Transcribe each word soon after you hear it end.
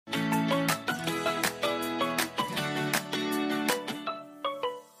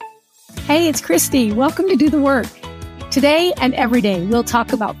Hey, it's Christy. Welcome to Do the Work. Today and every day, we'll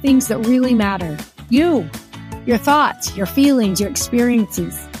talk about things that really matter. You, your thoughts, your feelings, your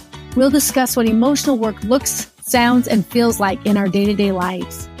experiences. We'll discuss what emotional work looks, sounds, and feels like in our day-to-day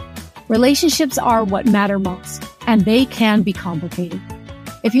lives. Relationships are what matter most, and they can be complicated.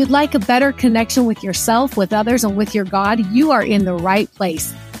 If you'd like a better connection with yourself, with others, and with your God, you are in the right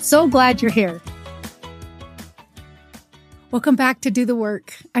place. So glad you're here. Welcome back to Do the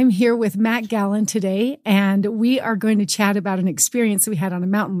Work. I'm here with Matt Galland today, and we are going to chat about an experience we had on a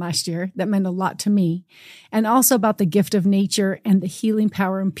mountain last year that meant a lot to me, and also about the gift of nature and the healing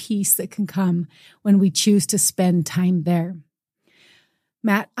power and peace that can come when we choose to spend time there.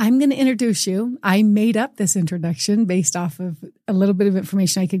 Matt, I'm going to introduce you. I made up this introduction based off of a little bit of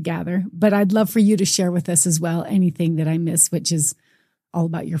information I could gather, but I'd love for you to share with us as well anything that I missed, which is all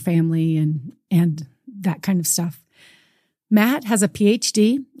about your family and that kind of stuff. Matt has a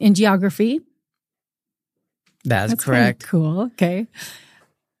PhD in geography. That's correct. Cool. Okay.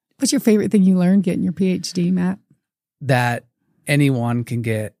 What's your favorite thing you learned getting your PhD, Matt? That anyone can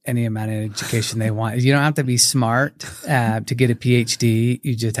get any amount of education they want. You don't have to be smart to get a PhD.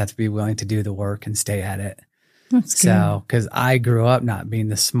 You just have to be willing to do the work and stay at it. That's good. So, because I grew up not being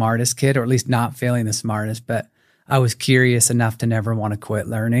the smartest kid, or at least not feeling the smartest, but I was curious enough to never want to quit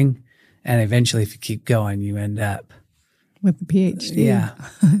learning. And eventually, if you keep going, you end up with the PhD. Yeah.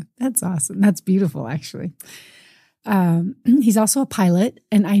 That's awesome. That's beautiful, actually. He's also a pilot,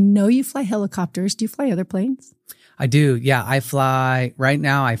 and I know you fly helicopters. Do you fly other planes? I do. Yeah. Right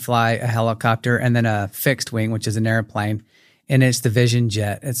now I fly a helicopter and then a fixed wing, which is an airplane, and it's the Vision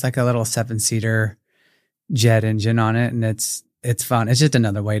jet. It's like a little 7-seater jet engine on it, and it's fun. It's just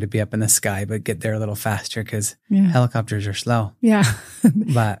another way to be up in the sky, but get there a little faster because helicopters are slow. Yeah.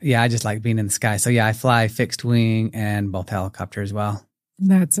 But yeah, I just like being in the sky. So yeah, I fly fixed wing and both helicopters as well.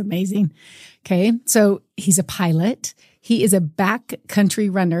 That's amazing. Okay. So he's a pilot. He is a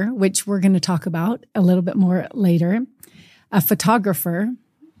backcountry runner, which we're going to talk about a little bit more later, a photographer,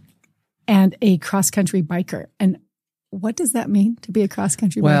 and a cross-country biker. And what does that mean to be a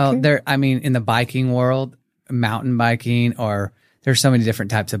cross-country biker? Well, in the biking world, mountain biking, or there's so many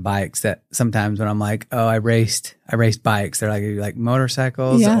different types of bikes that sometimes when I'm like, oh, I raced bikes, they're like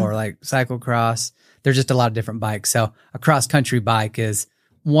motorcycles or like cyclocross. There's just a lot of different bikes. So a cross country bike is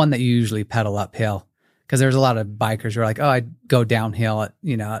one that you usually pedal uphill, because there's a lot of bikers who are like, oh, I go downhill at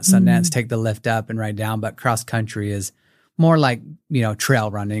Sundance, take the lift up and ride down. But cross country is more like,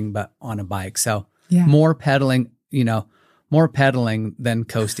 trail running, but on a bike. So more pedaling than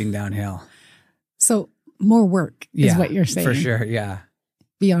coasting downhill. So more work is what you're saying. For sure, yeah.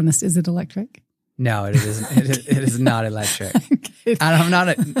 Be honest, is it electric? No, it isn't. It is not electric. I'm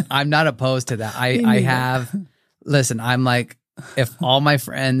not opposed to that. Listen, I'm like, if all my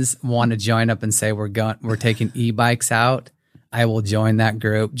friends want to join up and say we're taking e-bikes out, I will join that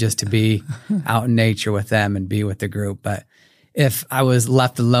group just to be out in nature with them and be with the group. But if I was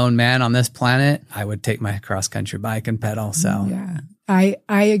left a lone man on this planet, I would take my cross-country bike and pedal. So yeah, I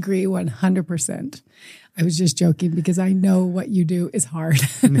agree 100%. I was just joking because I know what you do is hard.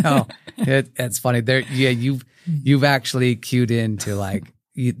 No, it's funny. You've actually cued into like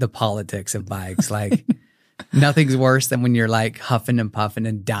the politics of bikes. Like nothing's worse than when you're like huffing and puffing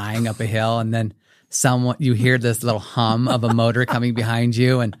and dying up a hill, and then you hear this little hum of a motor coming behind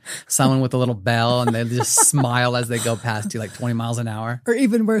you, and someone with a little bell, and they just smile as they go past you like 20 miles an hour. Or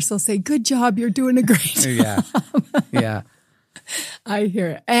even worse, they'll say, "Good job, you're doing a great job." Yeah. I hear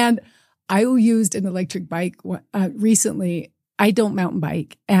it. And I used an electric bike recently. I don't mountain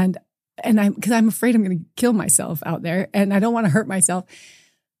bike, and because I'm afraid I'm going to kill myself out there, and I don't want to hurt myself.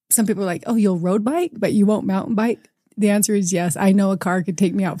 Some people are like, "Oh, you'll road bike, but you won't mountain bike." The answer is yes. I know a car could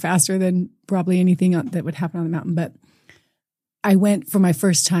take me out faster than probably anything that would happen on the mountain. But I went for my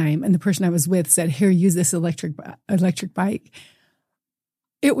first time, and the person I was with said, "Here, use this electric bike."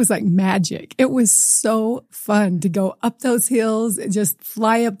 It was like magic. It was so fun to go up those hills and just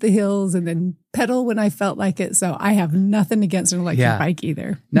fly up the hills and then pedal when I felt like it. So I have nothing against an electric bike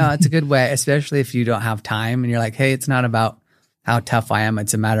either. No, it's a good way, especially if you don't have time and you're like, hey, it's not about how tough I am.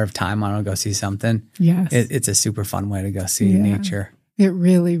 It's a matter of time. I want to go see something. Yes. It's a super fun way to go see nature. It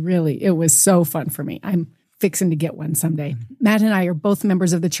really, it was so fun for me. I'm fixing to get one someday. Matt and I are both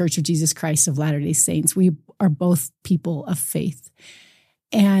members of the Church of Jesus Christ of Latter-day Saints. We are both people of faith.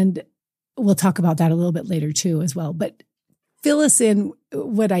 And we'll talk about that a little bit later too as well. But fill us in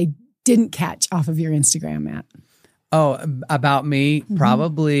what I didn't catch off of your Instagram, Matt. Oh, about me?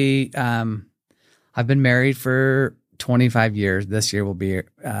 Probably, I've been married for 25 years. This year will be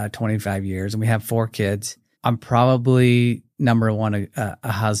 25 years. And we have 4 kids. I'm probably number one,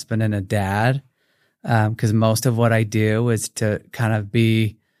 a husband and a dad. Because most of what I do is to kind of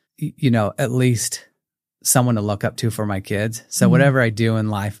be, at least someone to look up to for my kids. So whatever I do in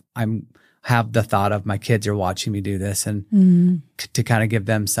life, have the thought of my kids are watching me do this, and to kind of give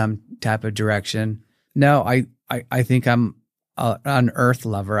them some type of direction. No, I think I'm an Earth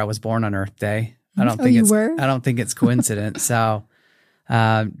lover. I was born on Earth Day. I don't think it's coincidence. So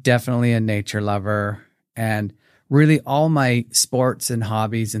definitely a nature lover, and really all my sports and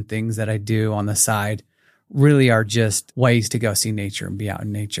hobbies and things that I do on the side really are just ways to go see nature and be out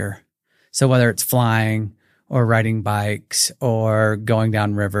in nature. So whether it's flying or riding bikes or going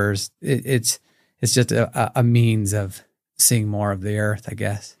down rivers, it's just a means of seeing more of the earth, I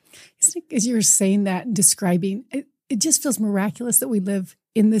guess. As you were saying that and describing, it just feels miraculous that we live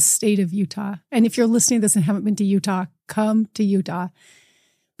in this state of Utah. And if you're listening to this and haven't been to Utah, come to Utah,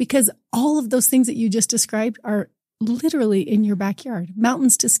 because all of those things that you just described are literally in your backyard.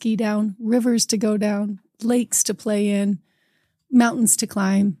 Mountains to ski down, rivers to go down, lakes to play in, mountains to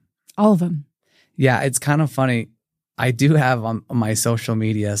climb, all of them. Yeah, it's kind of funny. I do have on my social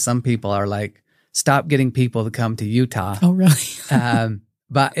media, some people are like, stop getting people to come to Utah. Oh, really?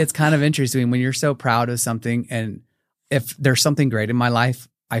 But it's kind of interesting when you're so proud of something, and if there's something great in my life,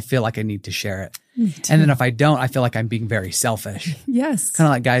 I feel like I need to share it. And then if I don't, I feel like I'm being very selfish. Yes. Kind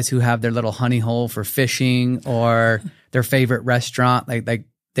of like guys who have their little honey hole for fishing or their favorite restaurant. Like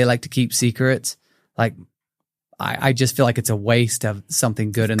they like to keep secrets. Like I just feel like it's a waste of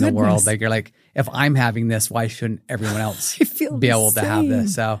something good in the world. Like you're like, if I'm having this, why shouldn't everyone else be able to have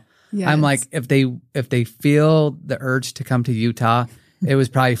this? So yes. I'm like, if they feel the urge to come to Utah, it was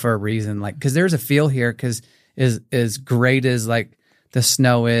probably for a reason. Like, cause there's a feel here, cause as great as like the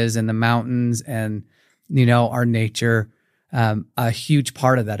snow is and the mountains and, our nature, a huge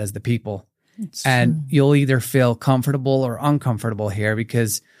part of that is the people. It's and true. You'll either feel comfortable or uncomfortable here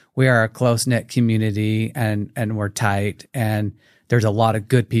because we are a close-knit community and we're tight and there's a lot of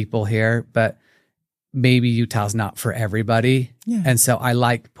good people here, but maybe Utah's not for everybody. Yeah. And so I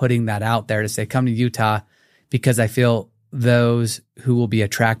like putting that out there to say, come to Utah, because I feel those who will be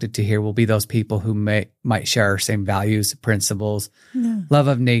attracted to here will be those people who might share our same values, principles, love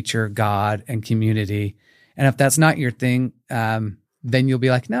of nature, God, and community. And if that's not your thing, then you'll be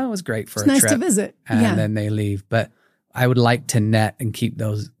like, no, it was great for a trip. It's nice to visit. And then they leave. But I would like to net and keep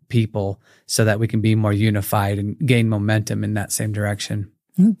those people so that we can be more unified and gain momentum in that same direction.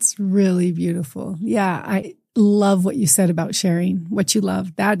 It's really beautiful. Yeah, I love what you said about sharing what you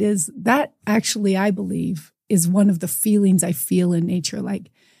love. That actually, I believe, is one of the feelings I feel in nature. Like,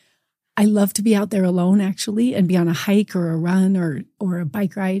 I love to be out there alone, actually, and be on a hike or a run or a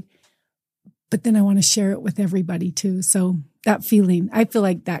bike ride. But then I want to share it with everybody too. So that feeling, I feel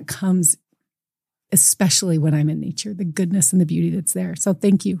like that comes especially when I'm in nature, the goodness and the beauty that's there. So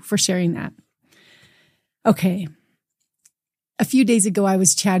thank you for sharing that. Okay. A few days ago, I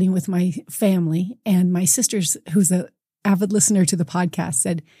was chatting with my family, and my sister, who's an avid listener to the podcast,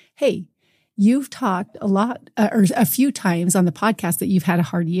 said, hey, you've talked a lot or a few times on the podcast that you've had a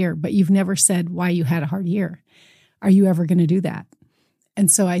hard year, but you've never said why you had a hard year. Are you ever going to do that?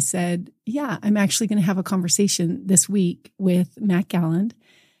 And so I said, yeah, I'm actually going to have a conversation this week with Matt Galland.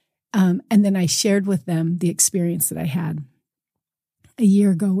 And then I shared with them the experience that I had a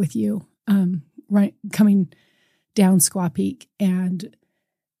year ago with you, coming down Squaw Peak. And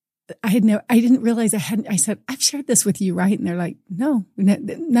I didn't realize I said, I've shared this with you, right? And they're like, no,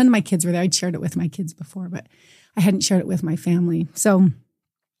 none of my kids were there. I'd shared it with my kids before, but I hadn't shared it with my family. So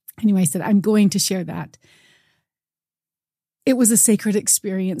anyway, I said, I'm going to share that. It was a sacred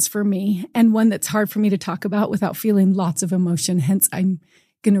experience for me, and one that's hard for me to talk about without feeling lots of emotion. Hence, I'm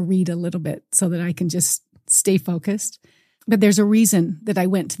going to read a little bit so that I can just stay focused. But there's a reason that I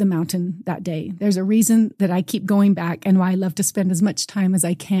went to the mountain that day. There's a reason that I keep going back, and why I love to spend as much time as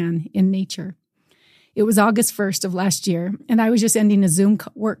I can in nature. It was August 1st of last year, and I was just ending a Zoom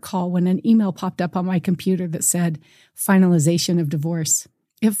work call when an email popped up on my computer that said finalization of divorce.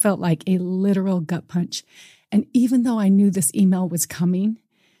 It felt like a literal gut punch. And even though I knew this email was coming,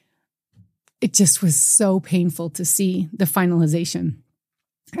 it just was so painful to see the finalization.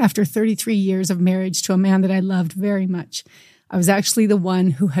 After 33 years of marriage to a man that I loved very much, I was actually the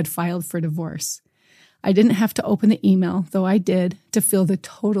one who had filed for divorce. I didn't have to open the email, though I did, to feel the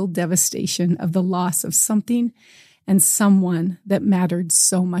total devastation of the loss of something and someone that mattered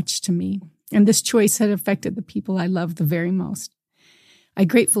so much to me. And this choice had affected the people I loved the very most. I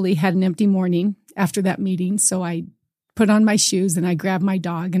gratefully had an empty morning after that meeting, so I put on my shoes and I grabbed my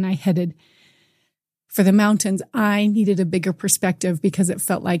dog and I headed for the mountains. I needed a bigger perspective because it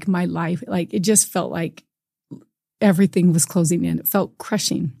felt like my life, it just felt like everything was closing in. It felt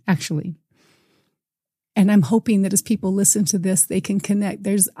crushing, actually. And I'm hoping that as people listen to this, they can connect.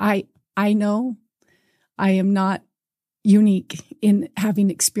 I know I am not unique in having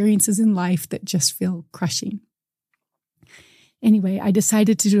experiences in life that just feel crushing. Anyway, I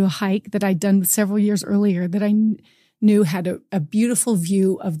decided to do a hike that I'd done several years earlier that I knew had a beautiful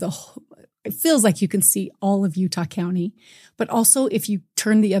view of the whole. It feels like you can see all of Utah County, but also if you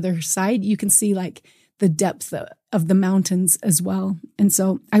turn the other side, you can see like the depth of the mountains as well. And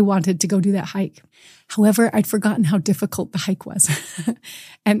so I wanted to go do that hike. However, I'd forgotten how difficult the hike was.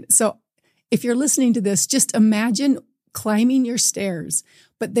 And so if you're listening to this, just imagine climbing your stairs,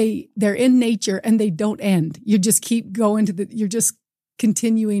 but they're in nature and they don't end. You just keep going you're just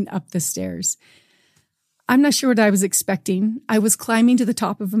continuing up the stairs. I'm not sure what I was expecting. I was climbing to the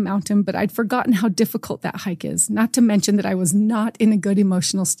top of a mountain, but I'd forgotten how difficult that hike is, not to mention that I was not in a good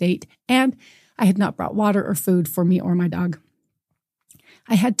emotional state and I had not brought water or food for me or my dog.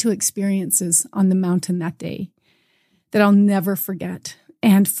 I had 2 experiences on the mountain that day that I'll never forget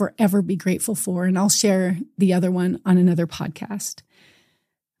and forever be grateful for. And I'll share the other one on another podcast.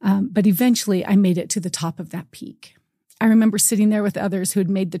 But eventually I made it to the top of that peak. I remember sitting there with others who had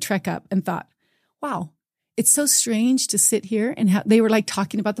made the trek up and thought, wow, it's so strange to sit here and they were like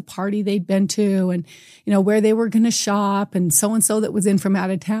talking about the party they'd been to and, where they were going to shop and so that was in from out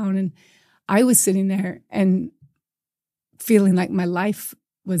of town. And I was sitting there and feeling like my life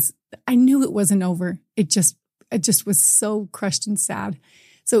I knew it wasn't over. It just was so crushed and sad.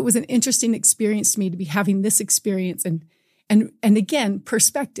 So it was an interesting experience to me to be having this experience and again,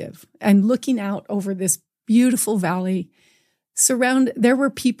 perspective and looking out over this beautiful valley. There were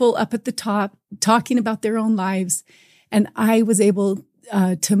people up at the top talking about their own lives. And I was able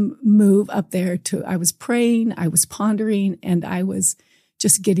to move up there I was praying, I was pondering, and I was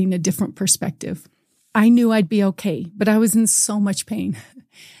just getting a different perspective. I knew I'd be okay, but I was in so much pain.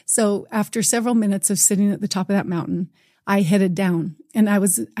 So after several minutes of sitting at the top of that mountain, I headed down and I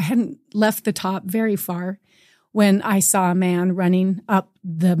hadn't left the top very far when I saw a man running up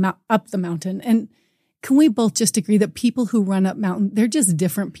the mountain. And can we both just agree that people who run up mountain, they're just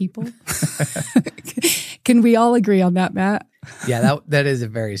different people? Can we all agree on that, Matt? Yeah, that is a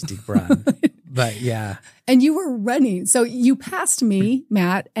very steep run, but yeah. And you were running. So you passed me,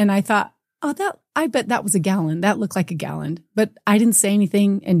 Matt, and I thought, I bet that was a Galland. That looked like a Galland, but I didn't say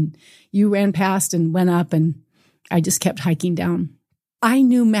anything. And you ran past and went up and I just kept hiking down. I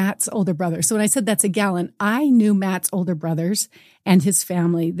knew Matt's older brother. So when I said that's a Galland, I knew Matt's older brothers and his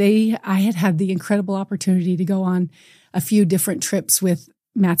family. I had the incredible opportunity to go on a few different trips with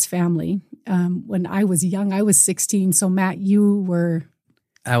Matt's family. When I was young, I was 16. So Matt,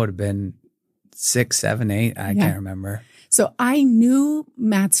 I would have been 6, 7, 8. I can't remember. So I knew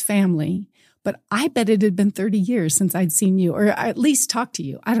Matt's family, but I bet it had been 30 years since I'd seen you or at least talked to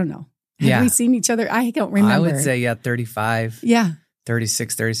you. I don't know. Have we seen each other? I don't remember. I would say, 35. Yeah.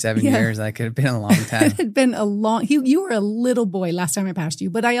 36, 37 years. Like it had been a long time. It had been you were a little boy last time I passed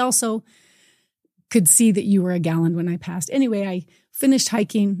you, but I also could see that you were a Galland when I passed. Anyway, I finished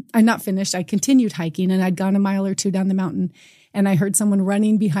hiking. I continued hiking and I'd gone a mile or 2 down the mountain and I heard someone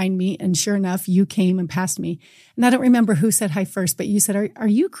running behind me. And sure enough, you came and passed me. And I don't remember who said hi first, but you said, are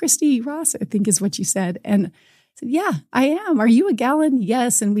you Christy Ross? I think is what you said. And I said, yeah, I am. Are you a Galland?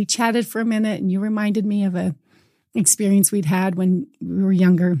 Yes. And we chatted for a minute and you reminded me of a experience we'd had when we were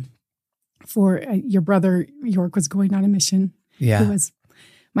younger for your brother York was going on a mission. Yeah. Who was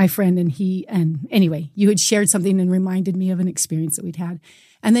my friend and anyway, you had shared something and reminded me of an experience that we'd had.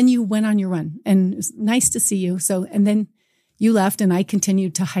 And then you went on your run and it was nice to see you. So, and then you left and I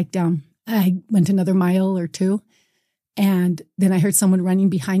continued to hike down. I went another mile or 2 and then I heard someone running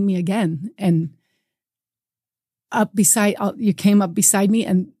behind me again and you came up beside me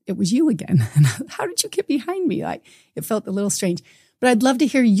and it was you again. How did you get behind me? Like it felt a little strange, but I'd love to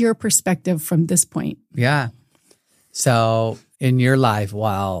hear your perspective from this point. Yeah. So in your life,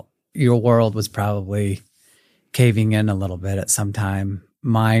 while your world was probably caving in a little bit at some time,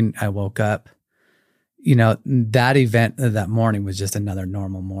 mine, I woke up, that event that morning was just another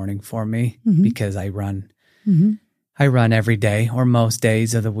normal morning for me because I run every day or most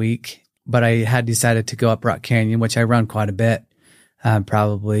days of the week. But I had decided to go up Rock Canyon, which I run quite a bit,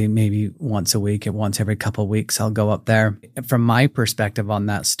 probably maybe once a week, once every couple of weeks, I'll go up there. From my perspective on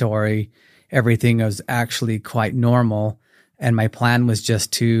that story, everything was actually quite normal. And my plan was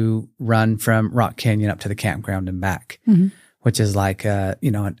just to run from Rock Canyon up to the campground and back, which is like a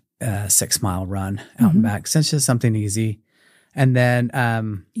 6 mile run out and back. So it's just something easy. And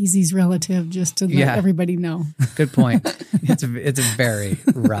then easy's relative, just to let everybody know. Good point. It's a very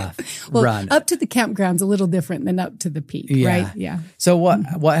rough run. Up to the campground's a little different than up to the peak, right? Yeah. So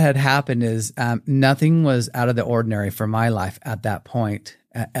what had happened is nothing was out of the ordinary for my life at that point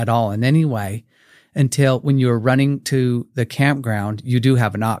at all in any way, until when you were running to the campground, you do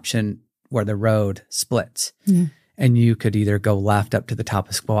have an option where the road splits. Yeah. And you could either go left up to the top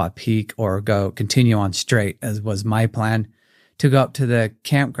of Squaw Peak or continue on straight, as was my plan, to go up to the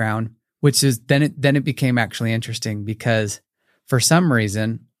campground, which is then it became actually interesting because for some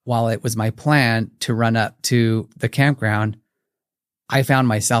reason, while it was my plan to run up to the campground, I found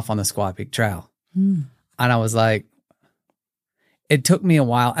myself on the Squaw Peak Trail. And I was like, it took me a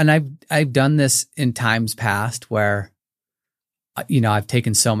while. And I've done this in times past where, I've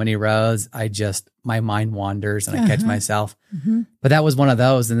taken so many roads, my mind wanders and I catch myself. But that was one of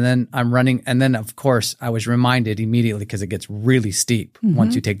those. And then I'm running. And then, of course, I was reminded immediately because it gets really steep.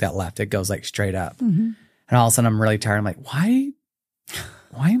 Once you take that left, it goes like straight up. And all of a sudden I'm really tired. I'm like, why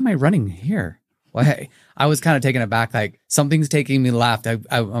am I running here? Why? I was kind of taken aback. Like something's taking me left.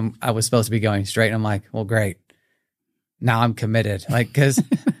 I was supposed to be going straight. And I'm like, well, great. Now I'm committed. Like, cause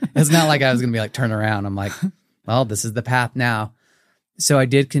it's not like I was going to be like, turn around. I'm like, well, this is the path now. So I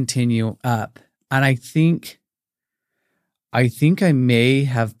did continue up, and I think I may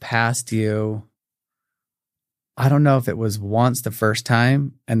have passed you. I don't know if it was once the first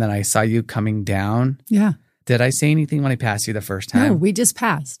time, and then I saw you coming down. Yeah. Did I say anything when I passed you the first time? No, we just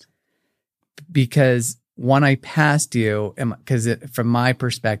passed. Because when I passed you, because from my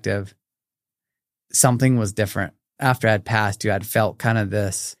perspective, something was different. After I'd passed you, I'd felt kind of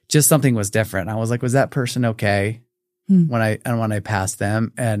just something was different. I was like, was that person okay? When I passed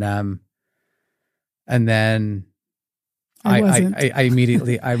them, and then I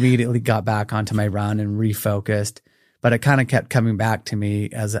immediately got back onto my run and refocused, but it kind of kept coming back to me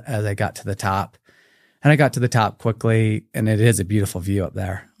as I got to the top, and I got to the top quickly, and it is a beautiful view up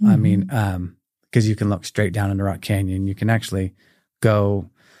there. I mean, because you can look straight down into Rock Canyon, you can actually go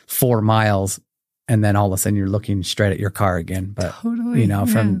 4 miles, and then all of a sudden you're looking straight at your car again, but totally,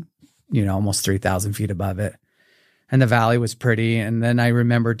 from almost 3,000 feet above it. And the valley was pretty. And then I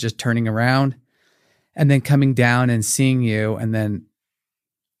remember just turning around and then coming down and seeing you. And then,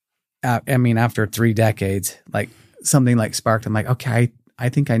 after 3 decades, like something like sparked. I'm like, okay, I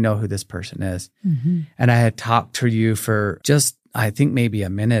think I know who this person is. And I had talked to you for just, I think maybe a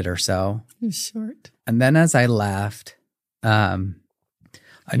minute or so. It was short. And then as I left, I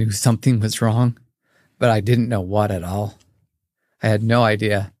knew something was wrong, but I didn't know what at all. I had no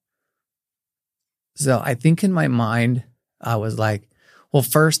idea. So I think in my mind, I was like, well,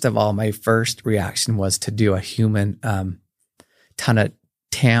 first of all, my first reaction was to do a human kind of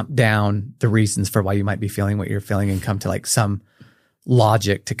tamp down the reasons for why you might be feeling what you're feeling and come to like some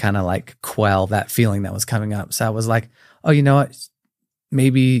logic to kind of like quell that feeling that was coming up. So I was like, oh, you know what?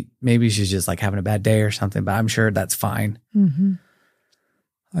 Maybe she's just like having a bad day or something, but I'm sure that's fine.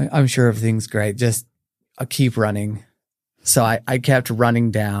 I'm sure everything's great. Just I'll keep running. So I kept running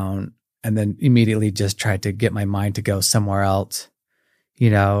down. And then immediately just tried to get my mind to go somewhere else.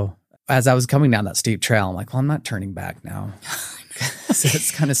 As I was coming down that steep trail, I'm like, well, I'm not turning back now. So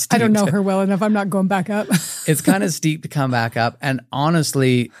it's kind of steep. I don't know her well enough. I'm not going back up. It's kind of steep to come back up. And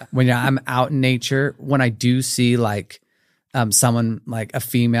honestly, when I'm out in nature, when I do see like someone like a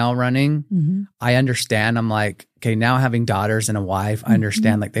female running, I understand. I'm like, okay, now having daughters and a wife, I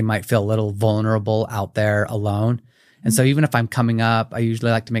understand like they might feel a little vulnerable out there alone. And so even if I'm coming up, I usually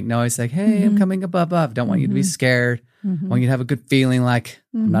like to make noise like, hey, I'm coming up. Don't want you to be scared. I want you to have a good feeling like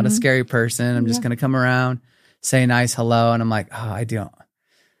I'm not a scary person. I'm just going to come around, say a nice hello. And I'm like, oh, I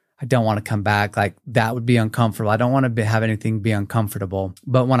don't want to come back. Like that would be uncomfortable. I don't want to have anything be uncomfortable.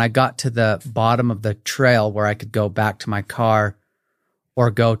 But when I got to the bottom of the trail where I could go back to my car or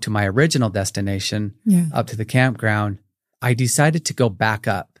go to my original destination up to the campground, I decided to go back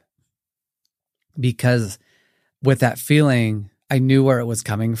up because with that feeling, I knew where it was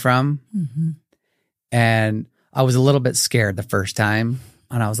coming from. And I was a little bit scared the first time.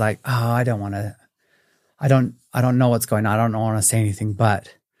 And I was like, oh, I don't know what's going on. I don't want to say anything,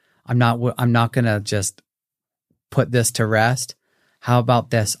 but I'm not going to just put this to rest. How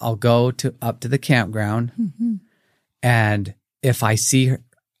about this? I'll go up to the campground. And if I see her,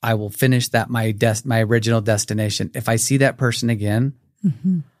 I will finish that, my original destination. If I see that person again,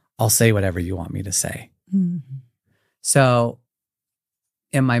 I'll say whatever you want me to say. So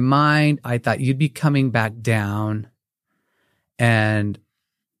in my mind, I thought you'd be coming back down and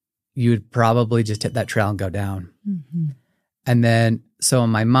you'd probably just hit that trail and go down. And then, so in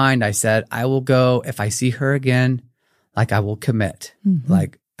my mind, I said, I will go, if I see her again, Like, I will commit.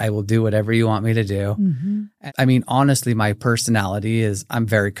 Like, I will do whatever you want me to do. I mean, honestly, my personality is I'm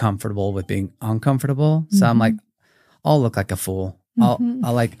very comfortable with being uncomfortable. So I'm like, I'll look like a fool.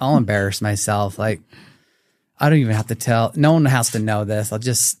 I'll embarrass myself. Like, I don't even have to tell. No one has to know this. I'll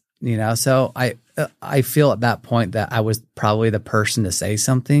just, so I feel at that point that I was probably the person to say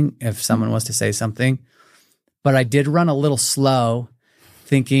something if someone was to say something. But I did run a little slow,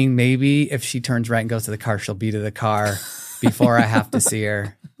 thinking maybe if she turns right and goes to the car, she'll be to the car before I have to see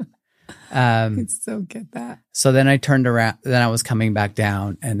her. I so get that. So then I turned around, then I was coming back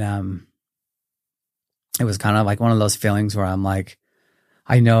down, and it was kind of like one of those feelings where I'm like,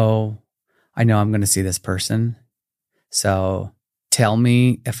 I know I'm going to see this person. So tell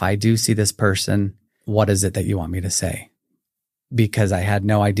me, if I do see this person, what is it that you want me to say? Because I had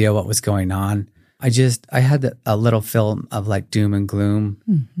no idea what was going on. I had a little film of like doom and gloom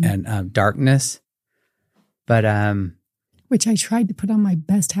and darkness, but which I tried to put on my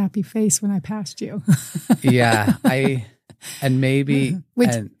best happy face when I passed you. Yeah,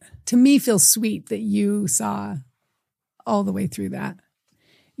 which to me feels sweet that you saw all the way through that.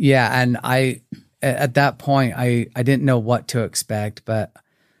 Yeah, and at that point I didn't know what to expect, but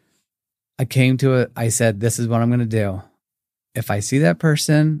I came to it. I said, this is what I'm going to do. If I see that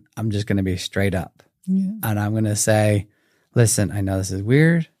person, I'm just going to be straight up. Yeah. And I'm going to say, listen, I know this is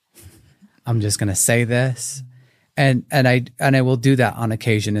weird. I'm just going to say this. And I will do that on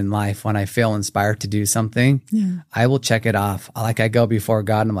occasion in life when I feel inspired to do something. Yeah. I will check it off. Like, I go before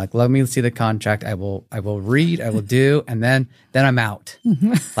God and I'm like, let me see the contract. I will read, I will do, and then I'm out.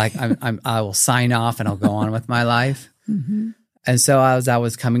 Like, I will sign off and I'll go on with my life. And so as I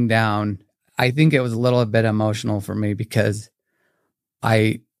was coming down, I think it was a little bit emotional for me because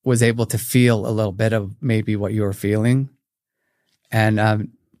I was able to feel a little bit of maybe what you were feeling, and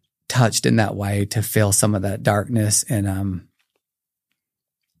touched in that way to feel some of that darkness and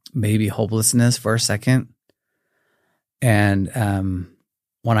maybe hopelessness for a second. And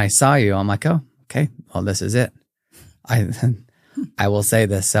when I saw you, I'm like, oh, okay, well, this is it. I will say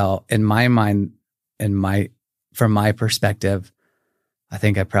this. So in my mind, from my perspective, I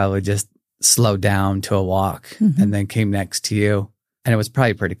think I probably just slowed down to a walk and then came next to you. And it was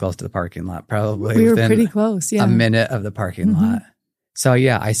probably pretty close to the parking lot, probably. We were pretty close, yeah. A minute of the parking lot. So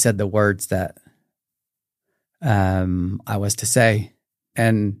yeah, I said the words that I was to say.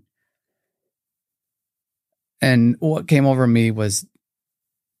 And what came over me was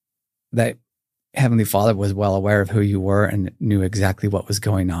that Heavenly Father was well aware of who you were and knew exactly what was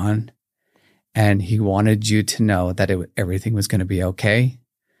going on. And he wanted you to know that everything was going to be okay,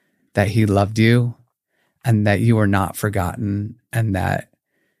 that he loved you, and that you were not forgotten, and that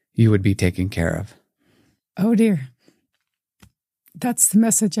you would be taken care of. Oh, dear. That's the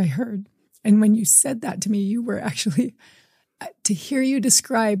message I heard. And when you said that to me, you were actually, to hear you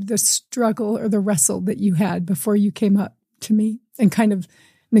describe the struggle or the wrestle that you had before you came up to me and kind of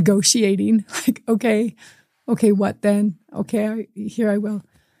negotiating, like, okay, what then? Okay, here I will.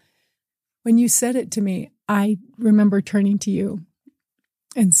 When you said it to me, I remember turning to you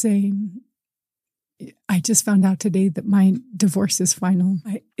and saying, I just found out today that my divorce is final.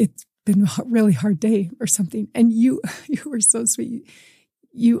 It's been a really hard day or something. And you were so sweet.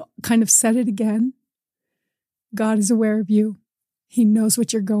 You kind of said it again. God is aware of you. He knows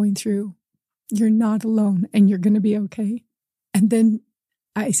what you're going through. You're not alone and you're going to be okay. And then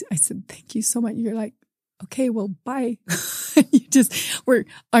I said, thank you so much. You're like, okay, well, bye. You just were,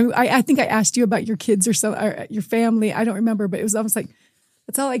 I think I asked you about your kids or your family. I don't remember, but it was almost like,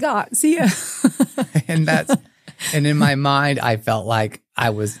 that's all I got. See ya. And in my mind, I felt like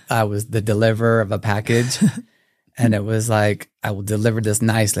I was the deliverer of a package, and it was like, I will deliver this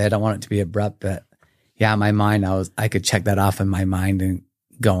nicely. I don't want it to be abrupt, but yeah, in my mind, I could check that off in my mind and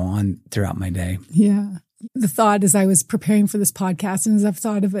go on throughout my day. Yeah. The thought as I was preparing for this podcast, and as I've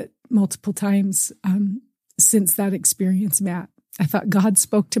thought of it multiple times since that experience, Matt, I thought God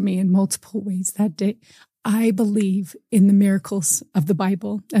spoke to me in multiple ways that day. I believe in the miracles of the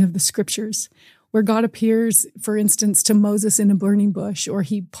Bible and of the scriptures, where God appears, for instance, to Moses in a burning bush, or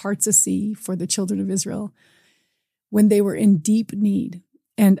he parts a sea for the children of Israel when they were in deep need.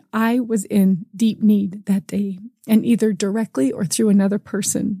 And I was in deep need that day. And either directly or through another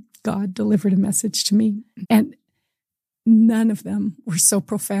person, God delivered a message to me. And none of them were so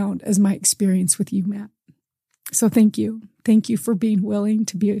profound as my experience with you, Matt. So thank you. Thank you for being willing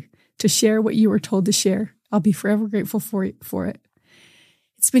to share what you were told to share. I'll be forever grateful for it.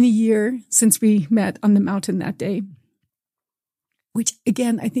 It's been a year since we met on the mountain that day, which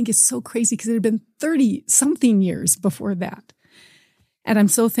again, I think is so crazy because it had been 30-something years before that. And I'm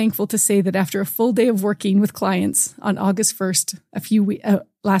so thankful to say that after a full day of working with clients on August 1st,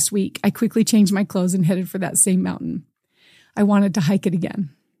 last week, I quickly changed my clothes and headed for that same mountain. I wanted to hike it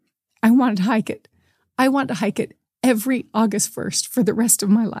again. I wanted to hike it. I want to hike it every August 1st for the rest of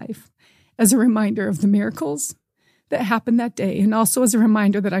my life as a reminder of the miracles that happened that day, and also as a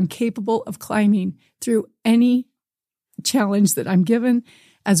reminder that I'm capable of climbing through any challenge that I'm given,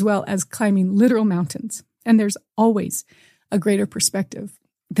 as well as climbing literal mountains. And there's always a greater perspective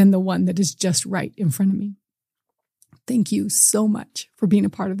than the one that is just right in front of me. Thank you so much for being a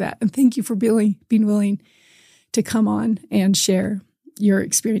part of that. And thank you for being willing to come on and share your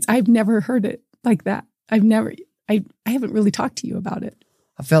experience. I've never heard it like that. I haven't really talked to you about it.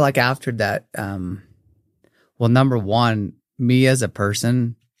 I feel like after that, well, number one, me as a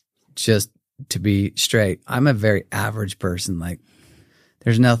person, just to be straight, I'm a very average person. Like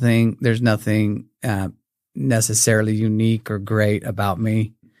there's nothing necessarily unique or great about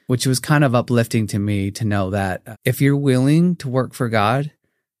me, which was kind of uplifting to me to know that if you're willing to work for God,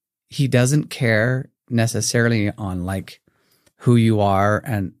 He doesn't care necessarily on like who you are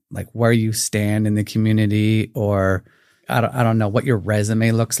and like where you stand in the community, or I don't know what your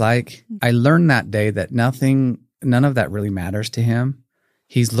resume looks like. I learned that day that none of that really matters to Him.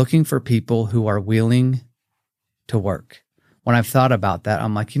 He's looking for people who are willing to work. When I've thought about that,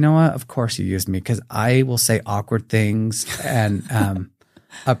 I'm like, you know what? Of course He used me, because I will say awkward things and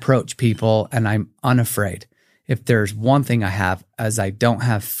approach people, and I'm unafraid. If there's one thing I have, as I don't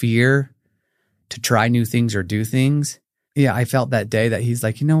have fear to try new things or do things. Yeah, I felt that day that He's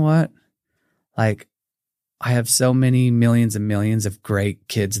like, you know what? Like, I have so many millions and millions of great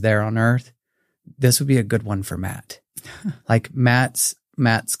kids there on earth. This would be a good one for Matt. Like Matt's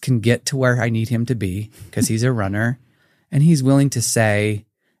can get to where I need him to be because he's a runner. And he's willing to say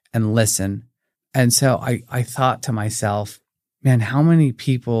and listen. And so I thought to myself, man, how many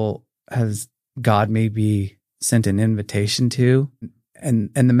people has God maybe sent an invitation to? And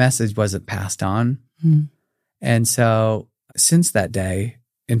the message wasn't passed on. Mm. And so since that day,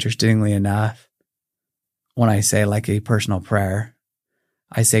 interestingly enough, when I say like a personal prayer,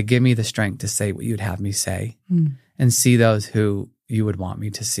 I say, give me the strength to say what you'd have me say and see those who you would want me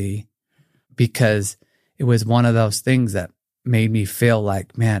to see. Because it was one of those things that made me feel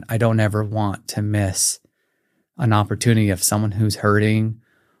like, man, I don't ever want to miss an opportunity of someone who's hurting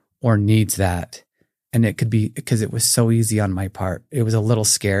or needs that. And it could be because it was so easy on my part. It was a little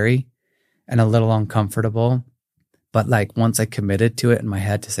scary and a little uncomfortable. But like once I committed to it in my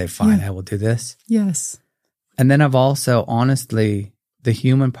head to say, fine, I will do this. Yes. And then I've also, honestly, the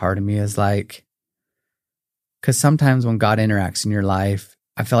human part of me is like, because sometimes when God interacts in your life,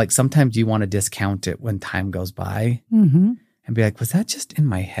 I feel like sometimes you want to discount it when time goes by and be like, was that just in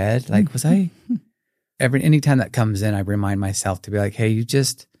my head? Like, was I anytime that comes in, I remind myself to be like, hey,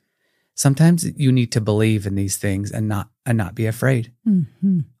 sometimes you need to believe in these things and not be afraid.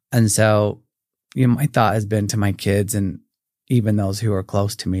 And so, my thought has been to my kids and even those who are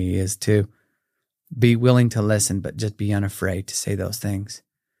close to me is to be willing to listen, but just be unafraid to say those things.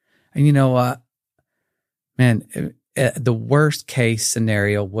 And you know what, man, the worst case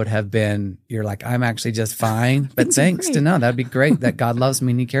scenario would have been, you're like, I'm actually just fine, but thanks to know, that'd be great that God loves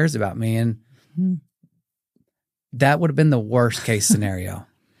me and He cares about me. And that would have been the worst case scenario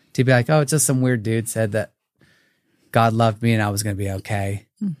to be like, oh, it's just some weird dude said that God loved me and I was going to be okay.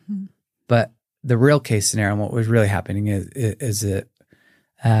 But the real case scenario and what was really happening is that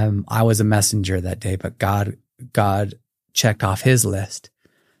I was a messenger that day, but God checked off His list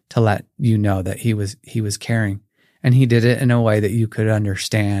to let you know that He was caring. And He did it in a way that you could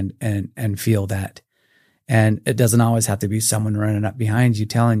understand and feel that. And it doesn't always have to be someone running up behind you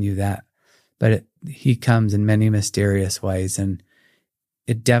telling you that, but He comes in many mysterious ways. And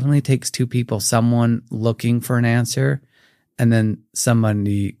it definitely takes two people, someone looking for an answer and then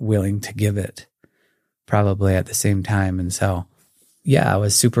somebody willing to give it probably at the same time. And so, yeah, I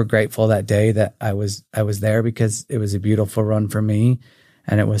was super grateful that day that I was there because it was a beautiful run for me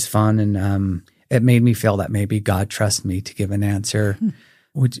and it was fun. And, it made me feel that maybe God trusts me to give an answer,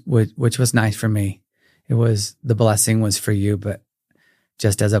 which was nice for me. The blessing was for you, but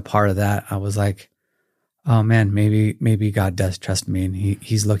just as a part of that, I was like, oh man, maybe God does trust me and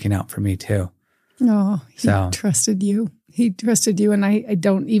He's looking out for me too. Oh, He trusted you. He trusted you. And I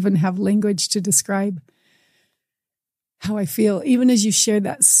don't even have language to describe how I feel. Even as you shared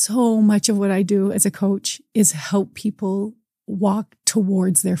that, so much of what I do as a coach is help people walk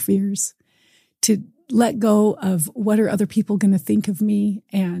towards their fears, to let go of what are other people going to think of me.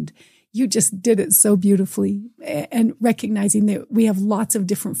 And you just did it so beautifully, and recognizing that we have lots of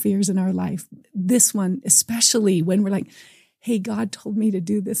different fears in our life. This one, especially when we're like, hey, God told me to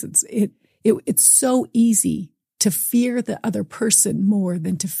do this. It's so easy to fear the other person more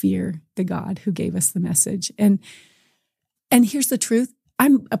than to fear the God who gave us the message. And here's the truth.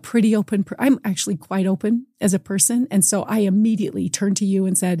 I'm I'm actually quite open as a person. And so I immediately turned to you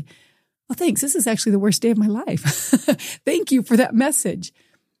and said, well, thanks. This is actually the worst day of my life. Thank you for that message.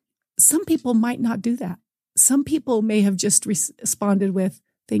 Some people might not do that. Some people may have just responded with,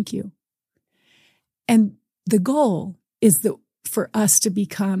 thank you. And the goal is for us to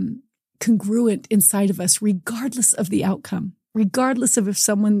become congruent inside of us, regardless of the outcome, regardless of if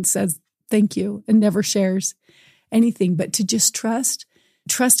someone says thank you and never shares anything, but to just trust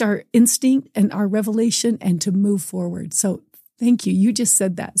our instinct and our revelation and to move forward. So thank you. You just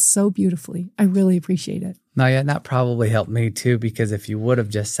said that so beautifully. I really appreciate it. No, yeah, that probably helped me too, because if you would have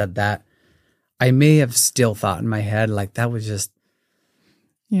just said that, I may have still thought in my head, like that was just,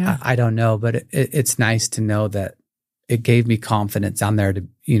 I don't know, but it's nice to know that it gave me confidence on there to,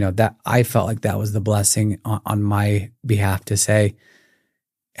 that I felt like that was the blessing on my behalf to say,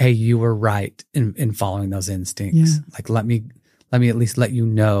 hey, you were right in following those instincts. Yeah. Like, let me at least let you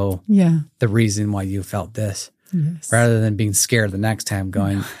know the reason why you felt this, rather than being scared the next time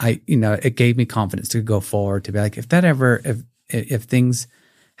going, it gave me confidence to go forward, to be like, if things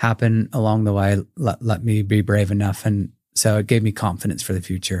happen along the way, let me be brave enough. And so it gave me confidence for the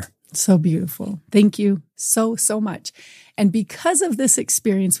future. So beautiful. Thank you so, so much. And because of this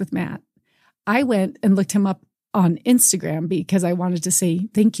experience with Matt, I went and looked him up on Instagram because I wanted to say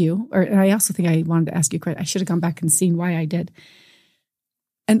thank you. And I also think I wanted to ask you a question. I should have gone back and seen why I did.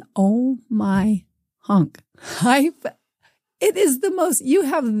 And oh my hunk. It is the most,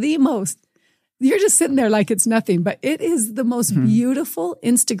 you're just sitting there like it's nothing, but it is the most beautiful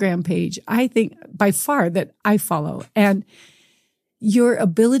Instagram page, I think, by far, that I follow. And your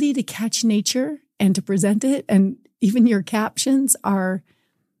ability to catch nature and to present it, and even your captions are,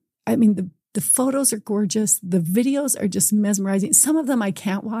 the photos are gorgeous. The videos are just mesmerizing. Some of them I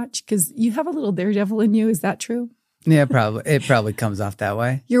can't watch because you have a little daredevil in you. Is that true? Yeah, probably. It probably comes off that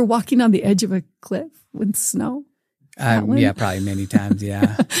way. You're walking on the edge of a cliff with snow. Yeah, probably many times.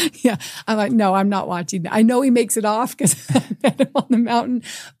 Yeah. Yeah. I'm like, no, I'm not watching. I know he makes it off because I met him on the mountain,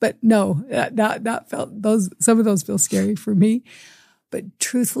 but no, that felt some of those feel scary for me. But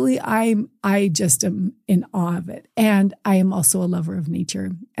truthfully, I just am in awe of it. And I am also a lover of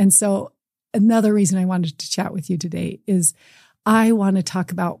nature. And so another reason I wanted to chat with you today is I want to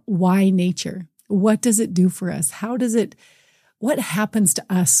talk about why nature. What does it do for us? What happens to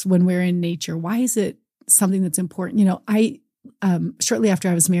us when we're in nature? Why is it something that's important? Shortly after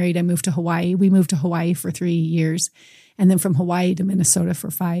I was married, I moved to Hawaii. We moved to Hawaii for 3 years, and then from Hawaii to Minnesota for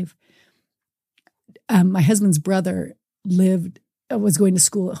 5. My husband's brother was going to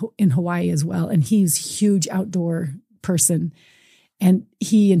school in Hawaii as well, and he's a huge outdoor person. And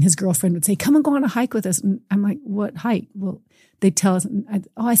he and his girlfriend would say, come and go on a hike with us. And I'm like, what hike? Well, they'd tell us,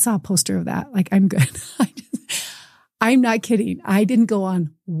 I saw a poster of that. Like, I'm good. I'm not kidding. I didn't go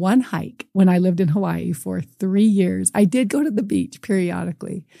on one hike when I lived in Hawaii for 3 years. I did go to the beach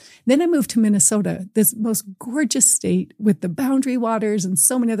periodically. Then I moved to Minnesota, this most gorgeous state with the boundary waters and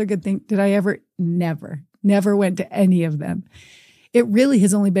so many other good things. Did I ever? Never went to any of them. It really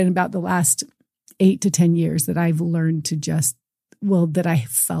has only been about the last 8 to 10 years that I've learned to that I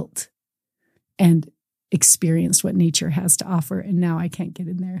felt and experienced what nature has to offer. And now I can't get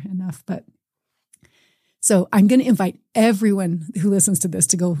in there enough. But so I'm going to invite everyone who listens to this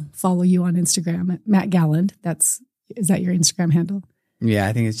to go follow you on Instagram at Matt Galland. Is that your Instagram handle? Yeah,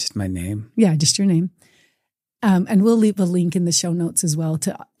 I think it's just my name. Yeah, just your name. And we'll leave a link in the show notes as well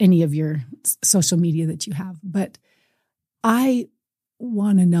to any of your social media that you have. But I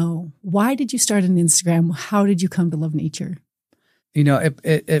want to know, why did you start an Instagram? How did you come to love nature?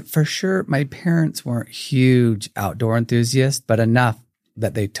 It for sure, my parents weren't huge outdoor enthusiasts, but enough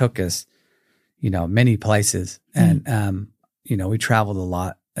that they took us, many places. And, we traveled a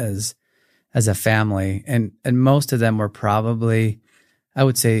lot as a family, and most of them were probably, I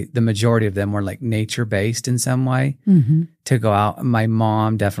would say the majority of them were like nature based in some way to go out. My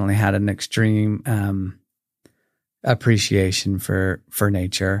mom definitely had an extreme, appreciation for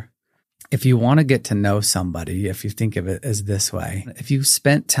nature. If you want to get to know somebody, if you think of it as this way, if you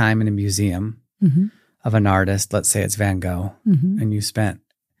spent time in a museum of an artist, let's say it's Van Gogh, and you spent,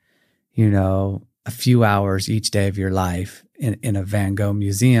 a few hours each day of your life in a Van Gogh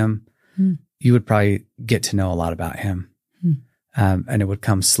museum, you would probably get to know a lot about him. And it would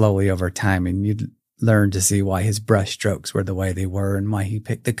come slowly over time, and you'd learn to see why his brush strokes were the way they were, and why he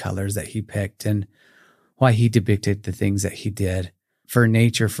picked the colors that he picked, and why he depicted the things that he did. For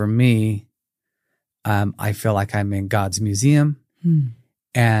nature, for me, I feel like I'm in God's museum.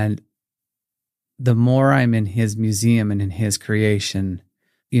 And the more I'm in his museum and in his creation,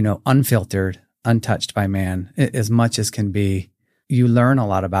 unfiltered, untouched by man, as much as can be, you learn a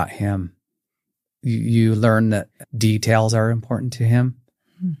lot about him. You learn that details are important to him.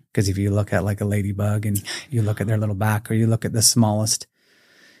 Because if you look at like a ladybug and you look at their little back, or you look at the smallest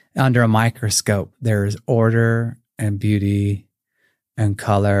under a microscope, there's order and beauty and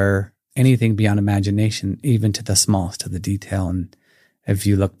color, anything beyond imagination, even to the smallest of the detail. And if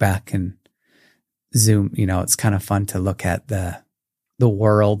you look back and zoom, it's kind of fun to look at the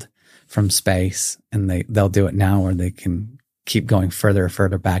world from space, and they'll do it now where they can keep going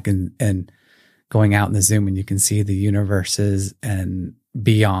further back and going out in the zoom, and you can see the universes and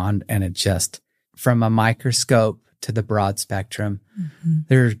beyond. And it just, from a microscope to the broad spectrum,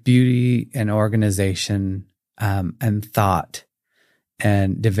 there's beauty and organization and thought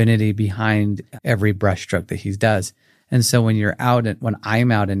and divinity behind every brushstroke that he does. And so when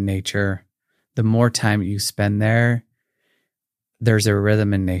I'm out in nature, the more time you spend there, there's a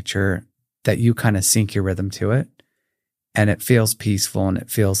rhythm in nature that you kind of sync your rhythm to it. And it feels peaceful, and it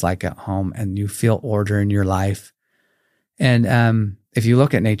feels like at home, and you feel order in your life. And if you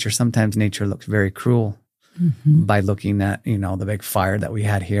look at nature, sometimes nature looks very cruel by looking at, the big fire that we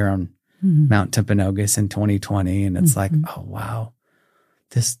had here on Mount Timpanogos in 2020. And it's like, oh, wow,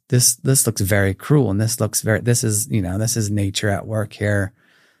 this looks very cruel. And this is nature at work here.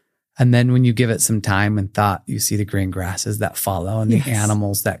 And then when you give it some time and thought, you see the green grasses that follow, and the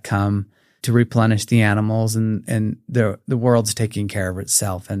animals that come to replenish the animals, and the world's taking care of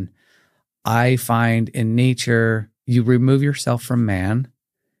itself. And I find in nature, you remove yourself from man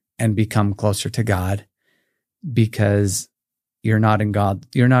and become closer to God, because you're not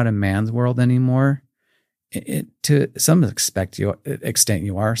in man's world anymore. To some extent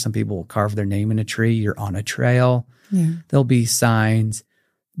you are. Some people will carve their name in a tree. You're on a trail. There'll be signs.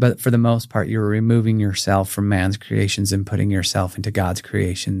 But for the most part, you're removing yourself from man's creations and putting yourself into God's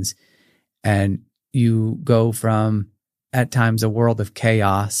creations. And you go from, at times, a world of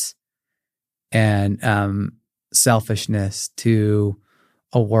chaos and selfishness to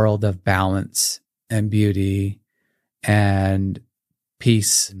a world of balance and beauty and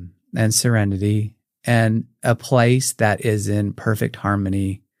peace and serenity, and a place that is in perfect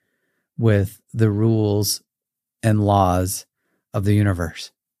harmony with the rules and laws of the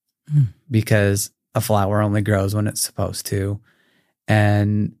universe. Because a flower only grows when it's supposed to,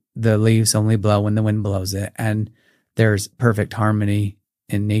 and the leaves only blow when the wind blows it. And there's perfect harmony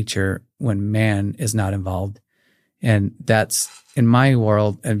in nature when man is not involved. And that's, in my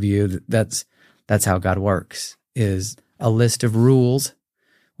world and view, that's how God works, is a list of rules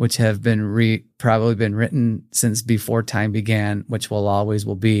which have been probably been written since before time began, which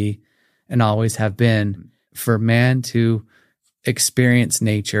will be and always have been, for man to experience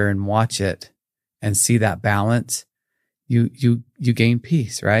nature and watch it and see that balance. You gain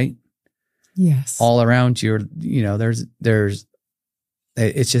peace, right? Yes. All around you,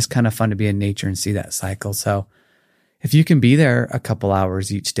 it's just kind of fun to be in nature and see that cycle. So if you can be there a couple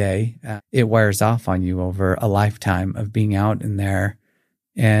hours each day, it wears off on you over a lifetime of being out in there.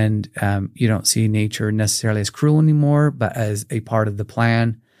 And you don't see nature necessarily as cruel anymore, but as a part of the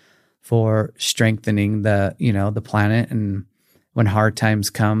plan for strengthening the planet. And when hard times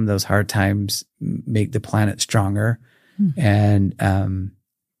come, those hard times make the planet stronger. And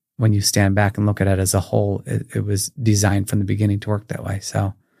when you stand back and look at it as a whole, it was designed from the beginning to work that way.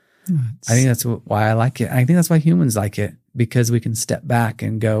 So I think that's why I like it. I think that's why humans like it, because we can step back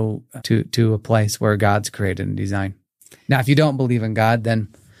and go to a place where God's created and designed. Now, if you don't believe in God, then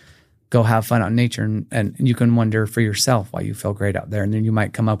go have fun out in nature, and you can wonder for yourself why you feel great out there. And then you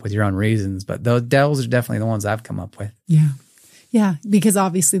might come up with your own reasons, but those are definitely the ones I've come up with. Yeah. Yeah. Because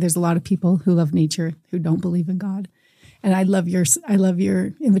obviously there's a lot of people who love nature who don't believe in God. And I love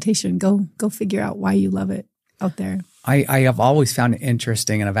your invitation. Go figure out why you love it out there. I have always found it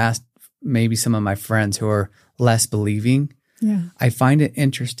interesting, and I've asked maybe some of my friends who are less believing. Yeah. I find it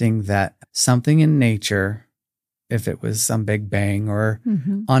interesting that something in nature, if it was some big bang or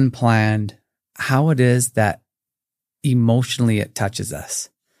unplanned, how it is that emotionally it touches us.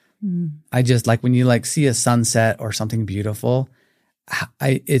 I just like when you see a sunset or something beautiful,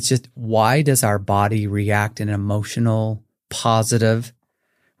 it's just, why does our body react in an emotional, positive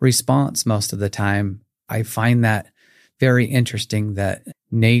response most of the time? I find that very interesting, that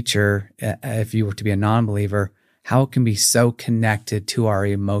nature, if you were to be a non-believer, how it can be so connected to our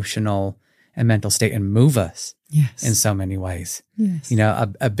emotional and mental state and move us in so many ways. Yes.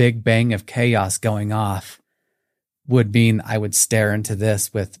 A big bang of chaos going off would mean I would stare into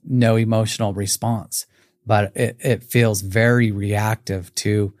this with no emotional response. But it feels very reactive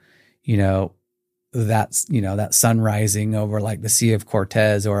to, that sun rising over like the Sea of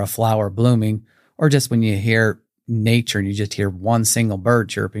Cortez or a flower blooming, or just when you hear nature and you just hear one single bird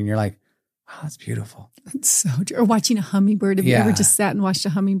chirping, you're like, wow, that's beautiful. It's so true. Or watching a hummingbird. Have you ever just sat and watched a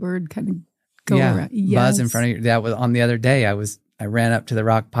hummingbird kind of go around? Yes. Buzz in front of you. That was on the other day. I ran up to the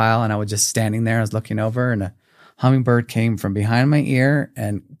rock pile and I was just standing there. I was looking over and a hummingbird came from behind my ear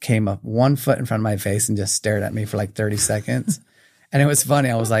and came up 1 foot in front of my face and just stared at me for like 30 seconds. And it was funny.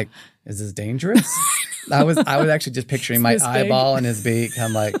 I was like, is this dangerous? I was actually just picturing my eyeball in his beak.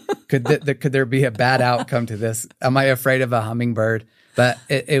 I'm like, could there be a bad outcome to this? Am I afraid of a hummingbird? But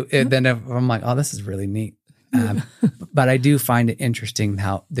then I'm like, oh, this is really neat. But I do find it interesting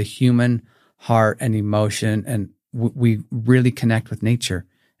how the human heart and emotion, and we really connect with nature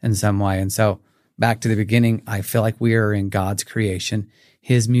in some way. And so back to the beginning, I feel like we are in God's creation,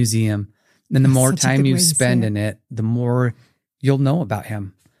 his museum. And the more time you spend in it, the more you'll know about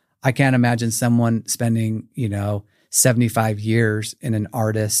him. I can't imagine someone spending, 75 years in an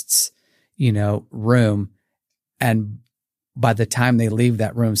artist's, room. And by the time they leave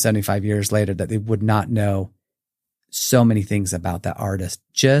that room 75 years later, that they would not know so many things about that artist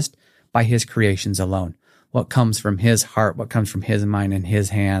just by his creations alone. What comes from his heart, what comes from his mind and his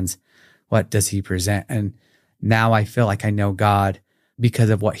hands, what does he present? And now I feel like I know God because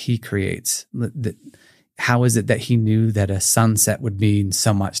of what he creates. How is it that he knew that a sunset would mean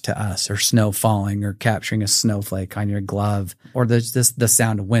so much to us, or snow falling, or capturing a snowflake on your glove, or there's just the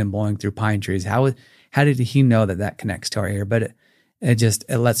sound of wind blowing through pine trees? How did he know that connects to our ear? But it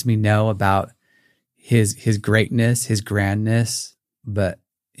lets me know about his greatness, his grandness, but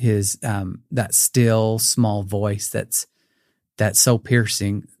his that still small voice that's so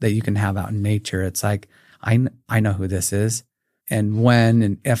piercing that you can have out in nature. It's like, I know who this is. And when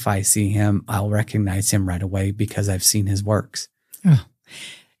and if I see him, I'll recognize him right away because I've seen his works. Oh.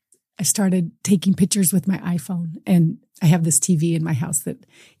 I started taking pictures with my iPhone, and I have this TV in my house that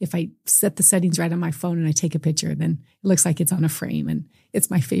if I set the settings right on my phone and I take a picture, then it looks like it's on a frame, and it's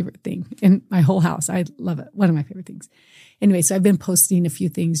my favorite thing in my whole house. I love it. One of my favorite things. Anyway, so I've been posting a few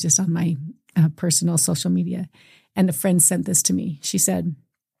things just on my personal social media, and a friend sent this to me. She said,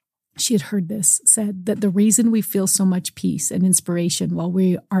 she had heard this said that the reason we feel so much peace and inspiration while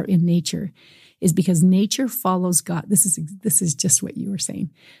we are in nature is because nature follows God. This is just what you were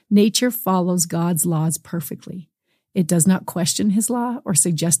saying. Nature follows God's laws perfectly. It does not question his law or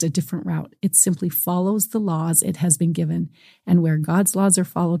suggest a different route. It simply follows the laws it has been given. And where God's laws are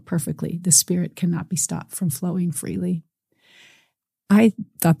followed perfectly, the spirit cannot be stopped from flowing freely. I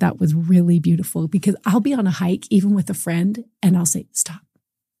thought that was really beautiful because I'll be on a hike, even with a friend, and I'll say, stop.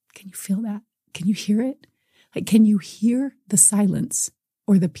 Can you feel that? Can you hear it? Like, can you hear the silence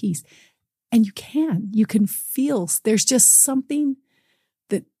or the peace? And you can feel, there's just something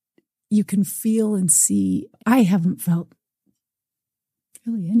that you can feel and see. I haven't felt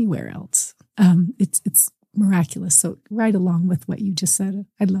really anywhere else. It's miraculous. So right along with what you just said,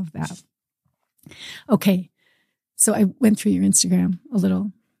 I love that. Okay. So I went through your Instagram a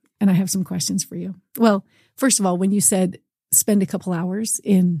little, and I have some questions for you. Well, first of all, when you said spend a couple hours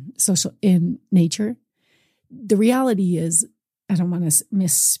in nature, the reality is, I don't want to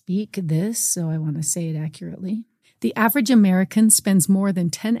misspeak this, so I want to say it accurately. The average American spends more than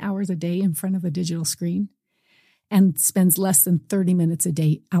 10 hours a day in front of a digital screen and spends less than 30 minutes a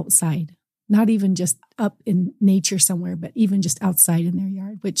day outside, not even just up in nature somewhere, but even just outside in their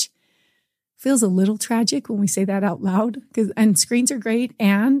yard, which feels a little tragic when we say that out loud. And screens are great,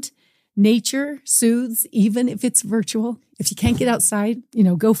 and nature soothes, even if it's virtual. If you can't get outside,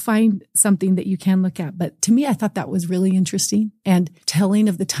 go find something that you can look at. But to me, I thought that was really interesting and telling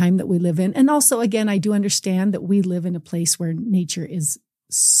of the time that we live in. And also, again, I do understand that we live in a place where nature is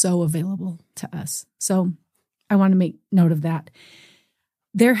so available to us. So I want to make note of that.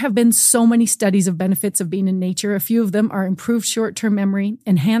 There have been so many studies of benefits of being in nature. A few of them are improved short-term memory,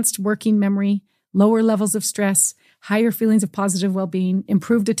 enhanced working memory, lower levels of stress, higher feelings of positive well-being,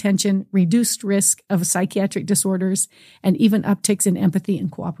 improved attention, reduced risk of psychiatric disorders, and even upticks in empathy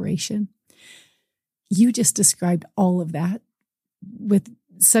and cooperation. You just described all of that with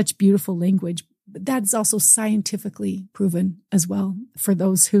such beautiful language. But that's also scientifically proven as well for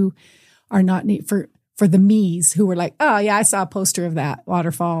those who are not, for the me's who were like, oh yeah, I saw a poster of that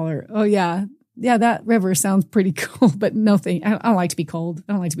waterfall, or, oh yeah, that river sounds pretty cool, but no thing. I don't like to be cold.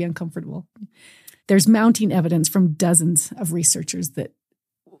 I don't like to be uncomfortable. There's mounting evidence from dozens of researchers that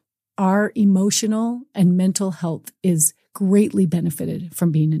our emotional and mental health is greatly benefited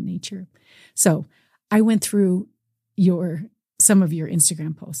from being in nature. So I went through some of your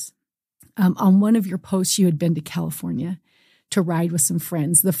Instagram posts. On one of your posts, you had been to California to ride with some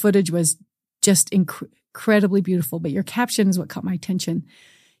friends. The footage was just incredibly beautiful, but your caption is what caught my attention.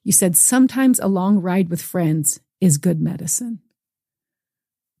 You said, sometimes a long ride with friends is good medicine.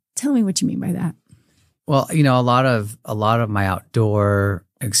 Tell me what you mean by that. Well, a lot of my outdoor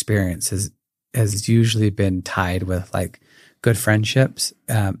experiences has usually been tied with like good friendships,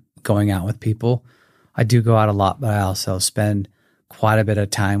 going out with people. I do go out a lot, but I also spend quite a bit of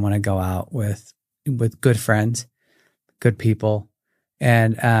time when I go out with good friends, good people.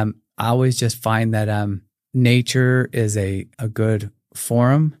 And I always just find that nature is a good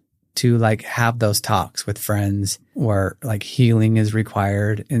forum to like have those talks with friends where like healing is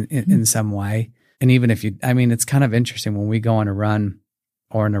required in some way. And even if it's kind of interesting when we go on a run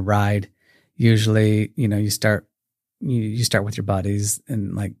or on a ride, usually, you start with your buddies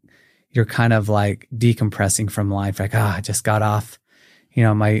and like, you're kind of like decompressing from life. Like, I just got off,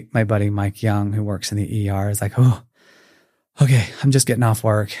 my buddy, Mike Young, who works in the ER is like, oh, okay, I'm just getting off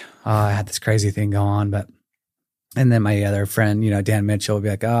work. I had this crazy thing go on, and then my other friend, Dan Mitchell would be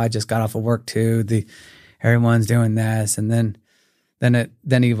like, oh, I just got off of work too. Everyone's doing this. And then it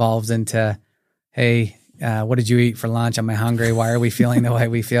evolves into, hey, what did you eat for lunch? Am I hungry? Why are we feeling the way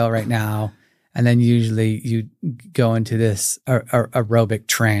we feel right now? And then usually you go into this aerobic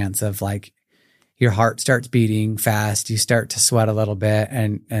trance of like your heart starts beating fast. You start to sweat a little bit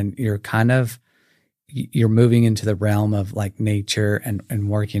and you're moving into the realm of like nature and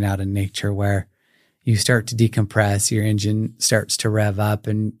working out in nature where you start to decompress. Your engine starts to rev up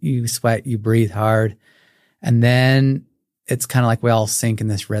and you sweat, you breathe hard. And then it's kind of like we all sync in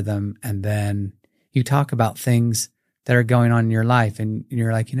this rhythm. And then you talk about things that are going on in your life and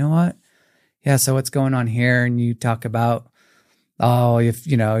you're like, you know what? Yeah. So what's going on here? And you talk about, if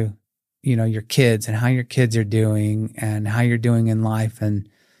your kids and how your kids are doing and how you're doing in life and,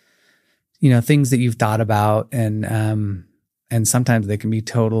 things that you've thought about. And sometimes they can be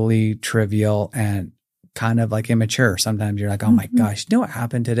totally trivial and kind of like immature. Sometimes you're like, oh my gosh, you know what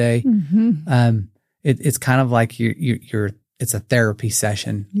happened today? Mm-hmm. It's kind of like it's a therapy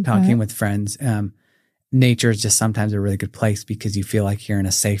session talking with friends. Nature is just sometimes a really good place because you feel like you're in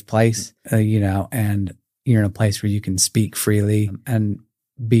a safe place, and you're in a place where you can speak freely and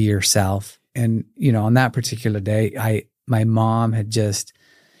be yourself. And, on that particular day, my mom had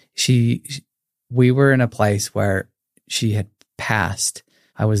we were in a place where she had passed.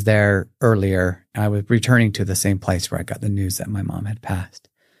 I was there earlier. I was returning to the same place where I got the news that my mom had passed.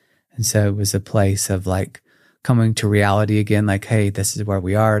 And so it was a place of like coming to reality again, like, hey, this is where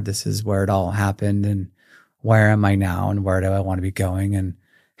we are. This is where it all happened. And where am I now? And where do I want to be going? And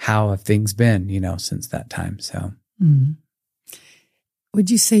how have things been, since that time? So. Mm.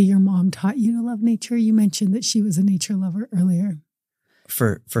 Would you say your mom taught you to love nature? You mentioned that she was a nature lover earlier.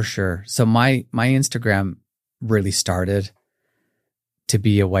 For sure. So my Instagram really started to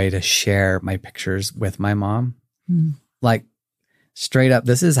be a way to share my pictures with my mom. Mm. Like straight up,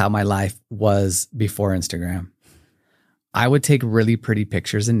 this is how my life was before Instagram. I would take really pretty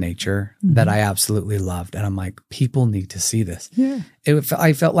pictures in nature that I absolutely loved. And I'm like, people need to see this. Yeah.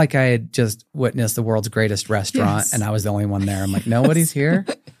 I felt like I had just witnessed the world's greatest restaurant and I was the only one there. I'm like, nobody's here.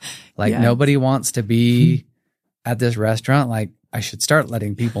 Like nobody wants to be at this restaurant. Like I should start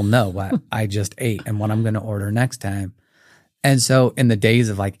letting people know what I just ate and what I'm going to order next time. And so in the days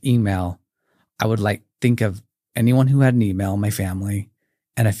of like email, I would like think of anyone who had an email, my family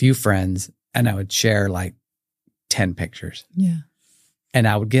and a few friends, and I would share like 10 pictures. Yeah. And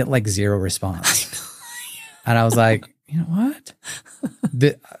I would get like 0 response. And I was like, you know what?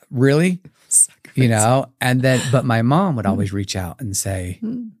 Really? So and then, but my mom would always reach out and say,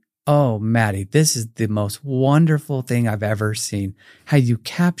 oh, Maddie, this is the most wonderful thing I've ever seen. How you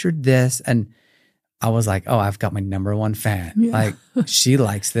captured this. And I was like, oh, I've got my number one fan. Yeah. Like she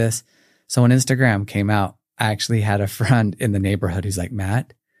likes this. So when Instagram came out, I actually had a friend in the neighborhood who's like,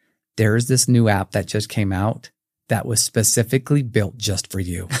 Matt, there is this new app that just came out that was specifically built just for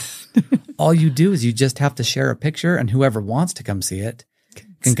you. All you do is you just have to share a picture and whoever wants to come see it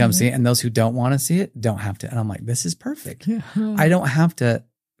can come see it. And those who don't want to see it don't have to. And I'm like, this is perfect. Yeah. I don't have to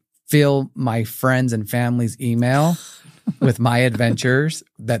fill my friends and family's email with my adventures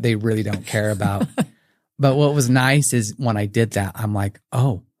that they really don't care about. But what was nice is when I did that, I'm like,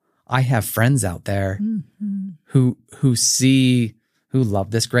 oh, I have friends out there who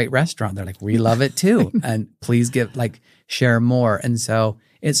love this great restaurant. They're like, we love it too. And please share more. And so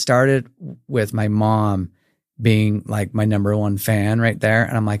it started with my mom being like my number one fan right there.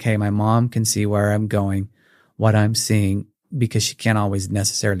 And I'm like, hey, my mom can see where I'm going, what I'm seeing, because she can't always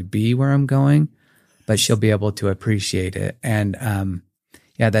necessarily be where I'm going, but she'll be able to appreciate it. And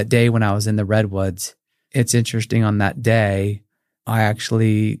that day when I was in the redwoods, it's interesting. On that day, I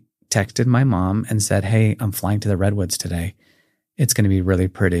actually texted my mom and said, hey, I'm flying to the redwoods today. It's going to be really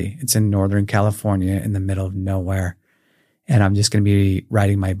pretty. It's in Northern California in the middle of nowhere. And I'm just going to be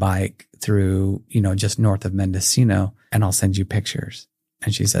riding my bike through, just north of Mendocino, and I'll send you pictures.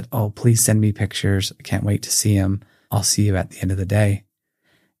 And she said, oh, please send me pictures. I can't wait to see them. I'll see you at the end of the day.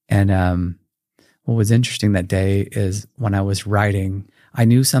 And what was interesting that day is when I was riding, I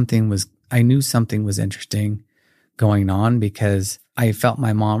knew something was interesting going on because I felt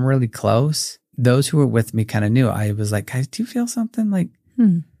my mom really close. Those who were with me kind of knew. I was like, guys, do you feel something? Like,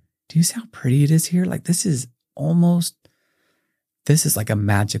 do you see how pretty it is here? Like, this is like a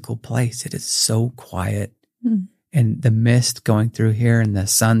magical place. It is so quiet. And the mist going through here and the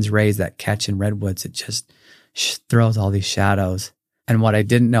sun's rays that catch in redwoods, it just throws all these shadows. And what I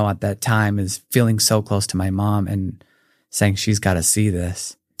didn't know at that time is feeling so close to my mom and saying she's got to see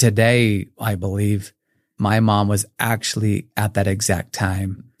this. Today, I believe my mom was actually at that exact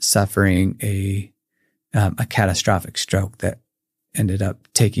time suffering a catastrophic stroke that ended up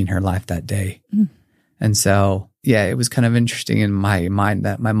taking her life that day. And so, it was kind of interesting in my mind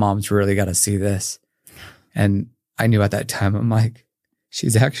that my mom's really got to see this. And I knew at that time, I'm like,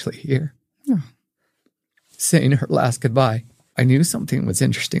 she's actually here saying her last goodbye. I knew something was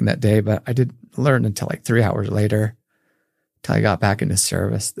interesting that day, but I didn't learn until like 3 hours later, till I got back into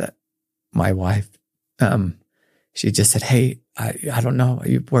service, that my wife, she just said, hey, I don't know,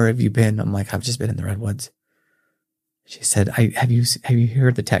 where have you been? I'm like, I've just been in the redwoods. She said, have you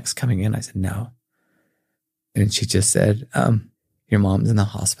heard the text coming in? I said, no. And she just said, your mom's in the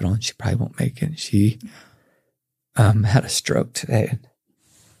hospital and she probably won't make it. She had a stroke today. And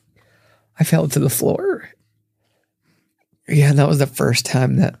I fell to the floor. Yeah, that was the first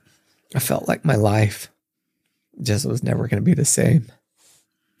time that I felt like my life just was never going to be the same.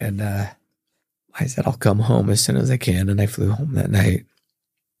 And I said, I'll come home as soon as I can. And I flew home that night.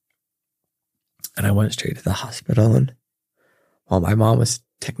 And I went straight to the hospital. And while my mom was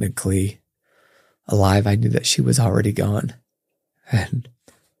technically alive, I knew that she was already gone. And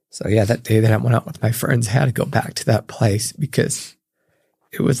so, that day that I went out with my friends, I had to go back to that place because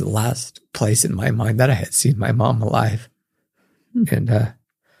it was the last place in my mind that I had seen my mom alive. And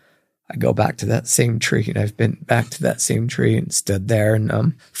I go back to that same tree, and I've been back to that same tree and stood there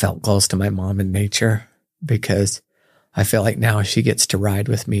and felt close to my mom in nature, because I feel like now she gets to ride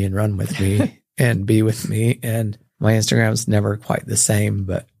with me and run with me and be with me. And my Instagram's never quite the same,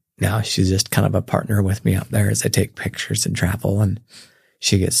 but now she's just kind of a partner with me out there as I take pictures and travel, and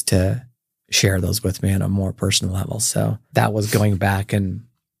she gets to share those with me on a more personal level. So that was going back, and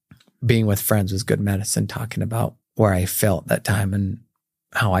being with friends was good medicine, talking about where I felt that time and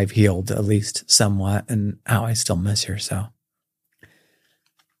how I've healed at least somewhat and how I still miss her. So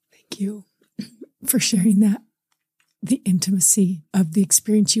thank you for sharing that, the intimacy of the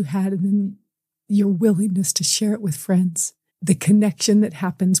experience you had, and then your willingness to share it with friends, the connection that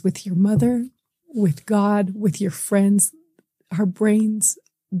happens with your mother, with God, with your friends, our brains.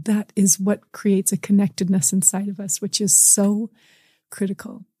 That is what creates a connectedness inside of us, which is so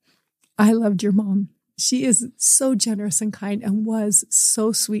critical. I loved your mom. She is so generous and kind and was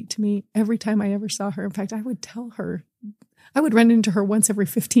so sweet to me every time I ever saw her. In fact, I would tell her, I would run into her once every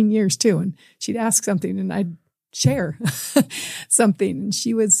 15 years too. And she'd ask something and I'd share something. And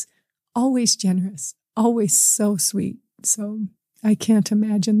she was always generous, always so sweet. So I can't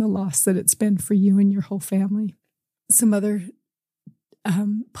imagine the loss that it's been for you and your whole family. Some other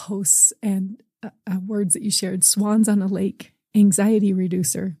posts and words that you shared: swans on a lake, anxiety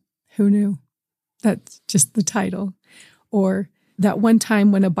reducer. Who knew? That's just the title. Or that one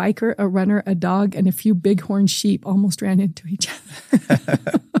time when a biker, a runner, a dog, and a few bighorn sheep almost ran into each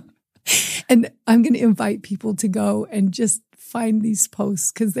other. And I'm going to invite people to go and just find these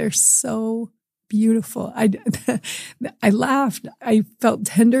posts because they're so beautiful. I laughed. I felt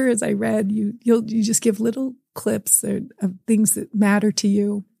tender as I read. You just give little clips of things that matter to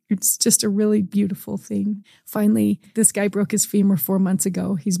you. It's just a really beautiful thing. Finally, this guy broke his femur 4 months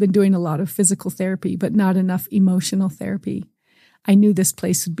ago. He's been doing a lot of physical therapy, but not enough emotional therapy. I knew this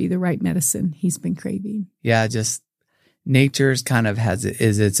place would be the right medicine he's been craving. Yeah, just nature's kind of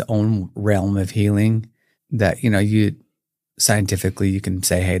is its own realm of healing that, you scientifically, you can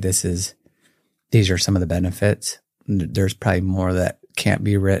say, hey, these are some of the benefits. There's probably more that can't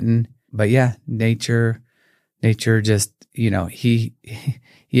be written, but yeah, nature just,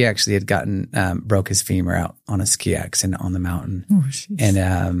 he actually had broke his femur out on a ski accident on the mountain. Oh,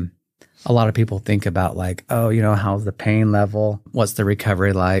 and a lot of people think about like, oh, how's the pain level? What's the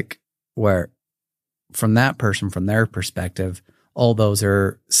recovery like? Where from that person, from their perspective, all those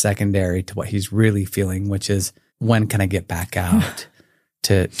are secondary to what he's really feeling, which is, when can I get back out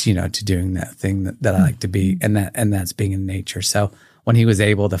to doing that thing that I like to be, and that's being in nature. So when he was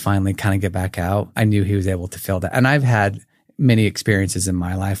able to finally kind of get back out, I knew he was able to feel that. And I've had many experiences in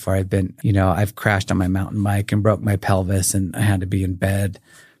my life where I've crashed on my mountain bike and broke my pelvis, and I had to be in bed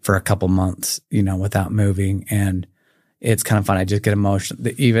for a couple months, without moving. And it's kind of fun. I just get emotional.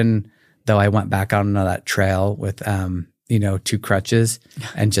 Even though I went back on that trail with, 2 crutches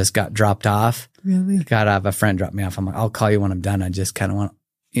and just got dropped off. Really? Got to have a friend drop me off. I'm like, I'll call you when I'm done. I just kind of want,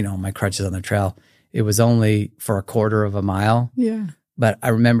 my crutches on the trail. It was only for a quarter of a mile. Yeah. But I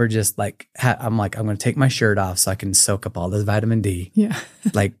remember just like, I'm going to take my shirt off so I can soak up all this vitamin D. Yeah.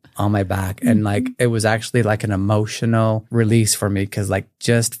 like on my back. And like, it was actually like an emotional release for me. Cause like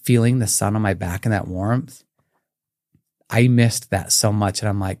just feeling the sun on my back and that warmth, I missed that so much. And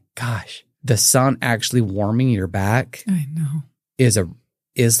I'm like, gosh, the sun actually warming your back. I know.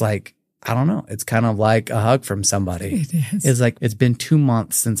 is like, I don't know. It's kind of like a hug from somebody. It is. It's like, it's been 2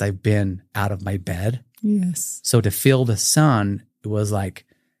 months since I've been out of my bed. Yes. So to feel the sun, it was like,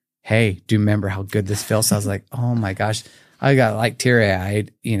 hey, do you remember how good this feels? So I was like, oh my gosh, I got like teary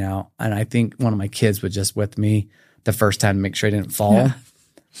eyed, and I think one of my kids was just with me the first time to make sure I didn't fall. Yeah.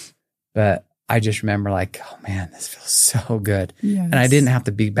 But I just remember like, oh man, this feels so good. Yes. And I didn't have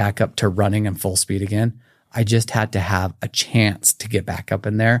to be back up to running in full speed again. I just had to have a chance to get back up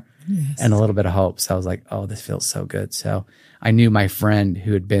in there. Yes. And a little bit of hope. So I was like, oh, this feels so good. So I knew my friend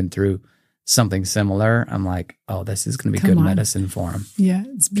who had been through something similar. I'm like, oh, this is going to be good medicine for him. Yeah,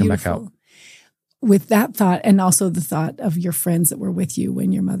 it's beautiful. Come back out. With that thought, and also the thought of your friends that were with you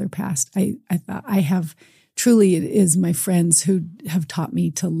when your mother passed, I thought truly it is my friends who have taught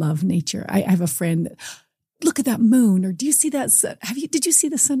me to love nature. I have a friend that, look at that moon, or do you see that? Did you see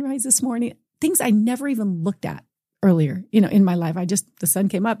the sunrise this morning? Things I never even looked at earlier, in my life. The sun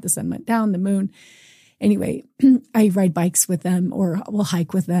came up, the sun went down, the moon. Anyway, I ride bikes with them, or we'll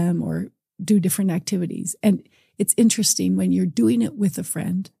hike with them, or do different activities. And it's interesting when you're doing it with a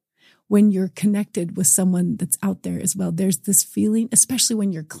friend, when you're connected with someone that's out there as well, there's this feeling, especially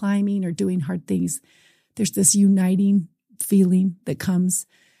when you're climbing or doing hard things, there's this uniting feeling that comes.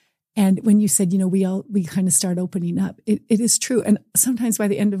 And when you said, we kind of start opening up, it is true. And sometimes by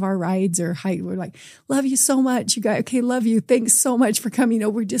the end of our rides or hike, we're like, love you so much. You guys, okay, love you. Thanks so much for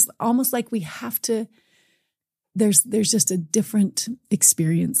coming. We're just almost like we have to, there's just a different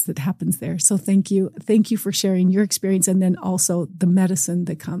experience that happens there. So thank you. Thank you for sharing your experience. And then also the medicine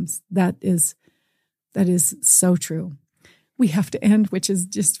that comes. That is so true. We have to end, which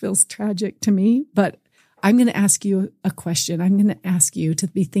just feels tragic to me, but I'm going to ask you a question. I'm going to ask you to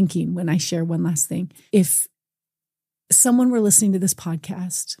be thinking when I share one last thing. If someone were listening to this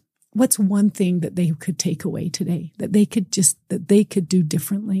podcast, what's one thing that they could take away today that they could do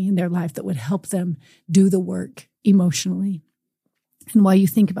differently in their life that would help them do the work emotionally? And while you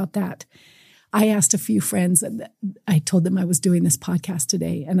think about that, I asked a few friends, and I told them I was doing this podcast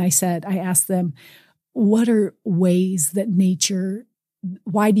today. And I asked them, what are ways that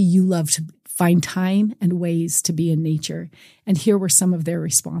why do you love to find time and ways to be in nature? And here were some of their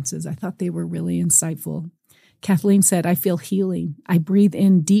responses. I thought they were really insightful. Kathleen said, I feel healing. I breathe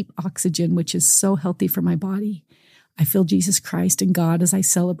in deep oxygen, which is so healthy for my body. I feel Jesus Christ and God as I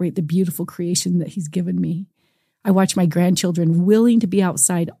celebrate the beautiful creation that he's given me. I watch my grandchildren willing to be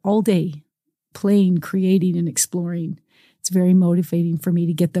outside all day, playing, creating, and exploring. It's very motivating for me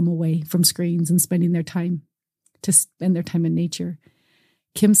to get them away from screens and spend their time in nature.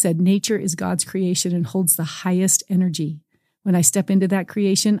 Kim said, nature is God's creation and holds the highest energy. When I step into that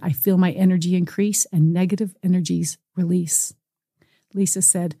creation, I feel my energy increase and negative energies release. Lisa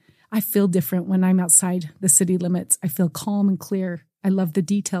said, I feel different when I'm outside the city limits. I feel calm and clear. I love the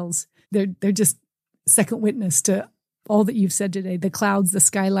details. They're just second witness to all that you've said today. The clouds, the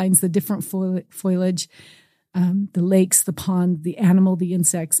skylines, the different foliage, the lakes, the pond, the animal, the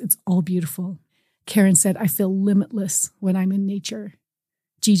insects. It's all beautiful. Karen said, I feel limitless when I'm in nature.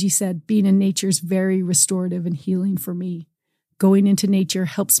 Gigi said, being in nature is very restorative and healing for me. Going into nature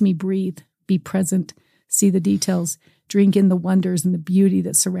helps me breathe, be present, see the details, drink in the wonders and the beauty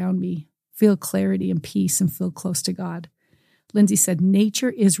that surround me, feel clarity and peace, and feel close to God. Lindsay said, nature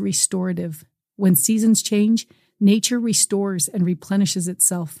is restorative. When seasons change, nature restores and replenishes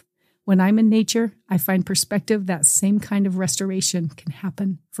itself. When I'm in nature, I find perspective that same kind of restoration can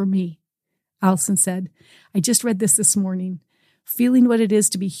happen for me. Allison said, I just read this morning. Feeling what it is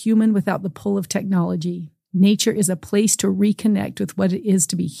to be human without the pull of technology. Nature is a place to reconnect with what it is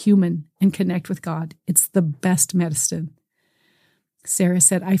to be human and connect with God. It's the best medicine. Sarah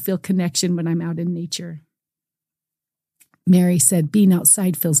said, I feel connection when I'm out in nature. Mary said, being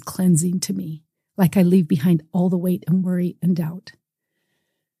outside feels cleansing to me, like I leave behind all the weight and worry and doubt.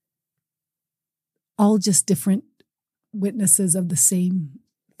 All just different witnesses of the same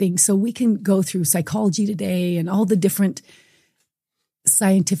thing. So we can go through psychology today and all the different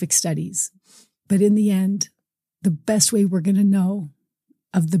scientific studies. But in the end, the best way we're going to know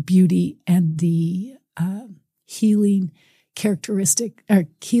of the beauty and the healing characteristic, or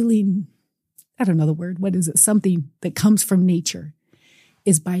healing, I don't know the word, what is it? Something that comes from nature,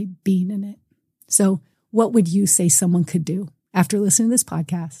 is by being in it. So what would you say someone could do after listening to this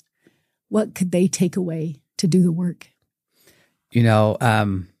podcast? What could they take away to do the work? You know,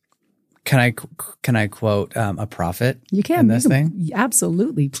 can I quote a prophet? You can. In this thing?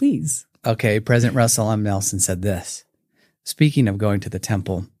 Absolutely, please. Okay, President Russell M. Nelson said this. Speaking of going to the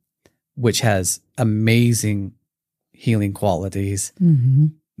temple, which has amazing healing qualities, mm-hmm.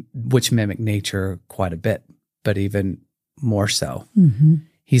 which mimic nature quite a bit, but even more so. Mm-hmm.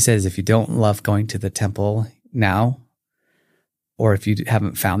 He says, if you don't love going to the temple now, or if you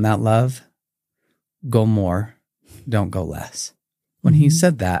haven't found that love, go more, don't go less. When mm-hmm. he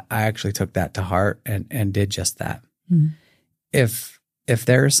said that, I actually took that to heart and did just that. Mm-hmm. If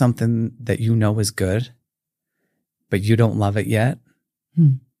there is something that you know is good, but you don't love it yet,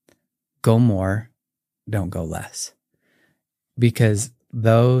 go more, don't go less. Because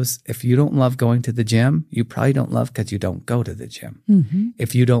if you don't love going to the gym, you probably don't love because you don't go to the gym. Mm-hmm.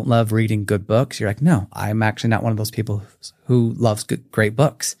 If you don't love reading good books, you're like, no, I'm actually not one of those people who loves great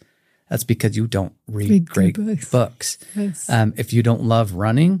books. That's because you don't read great books. Yes. If you don't love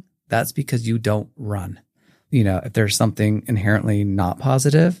running, that's because you don't run. You know, if there's something inherently not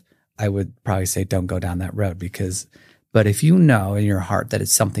positive, I would probably say don't go down that road but if you know in your heart that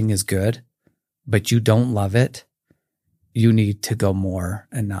something is good, but you don't love it, you need to go more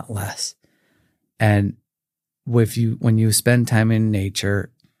and not less. And when you spend time in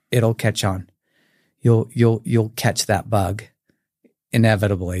nature, it'll catch on. You'll catch that bug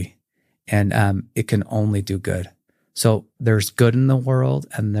inevitably, and it can only do good. So there's good in the world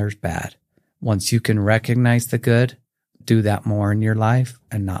and there's bad. Once you can recognize the good, do that more in your life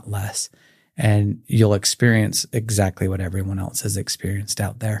and not less. And you'll experience exactly what everyone else has experienced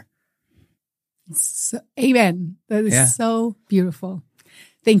out there. So, amen. That is so beautiful.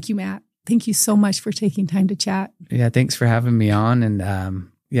 Thank you, Matt. Thank you so much for taking time to chat. Yeah, thanks for having me on.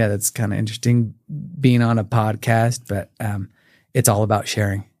 And that's kind of interesting being on a podcast, but it's all about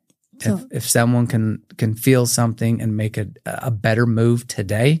sharing. So, if someone can feel something and make a better move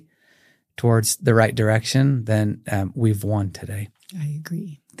today towards the right direction, then we've won today. I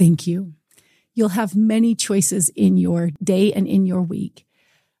agree. Thank you. You'll have many choices in your day and in your week.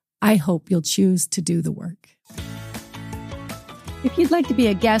 I hope you'll choose to do the work. If you'd like to be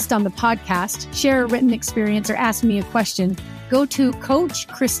a guest on the podcast, share a written experience, or ask me a question, go to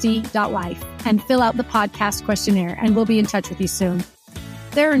coachchristy.life and fill out the podcast questionnaire, and we'll be in touch with you soon.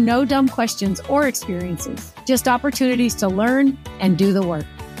 There are no dumb questions or experiences, just opportunities to learn and do the work.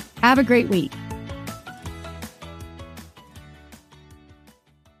 Have a great week.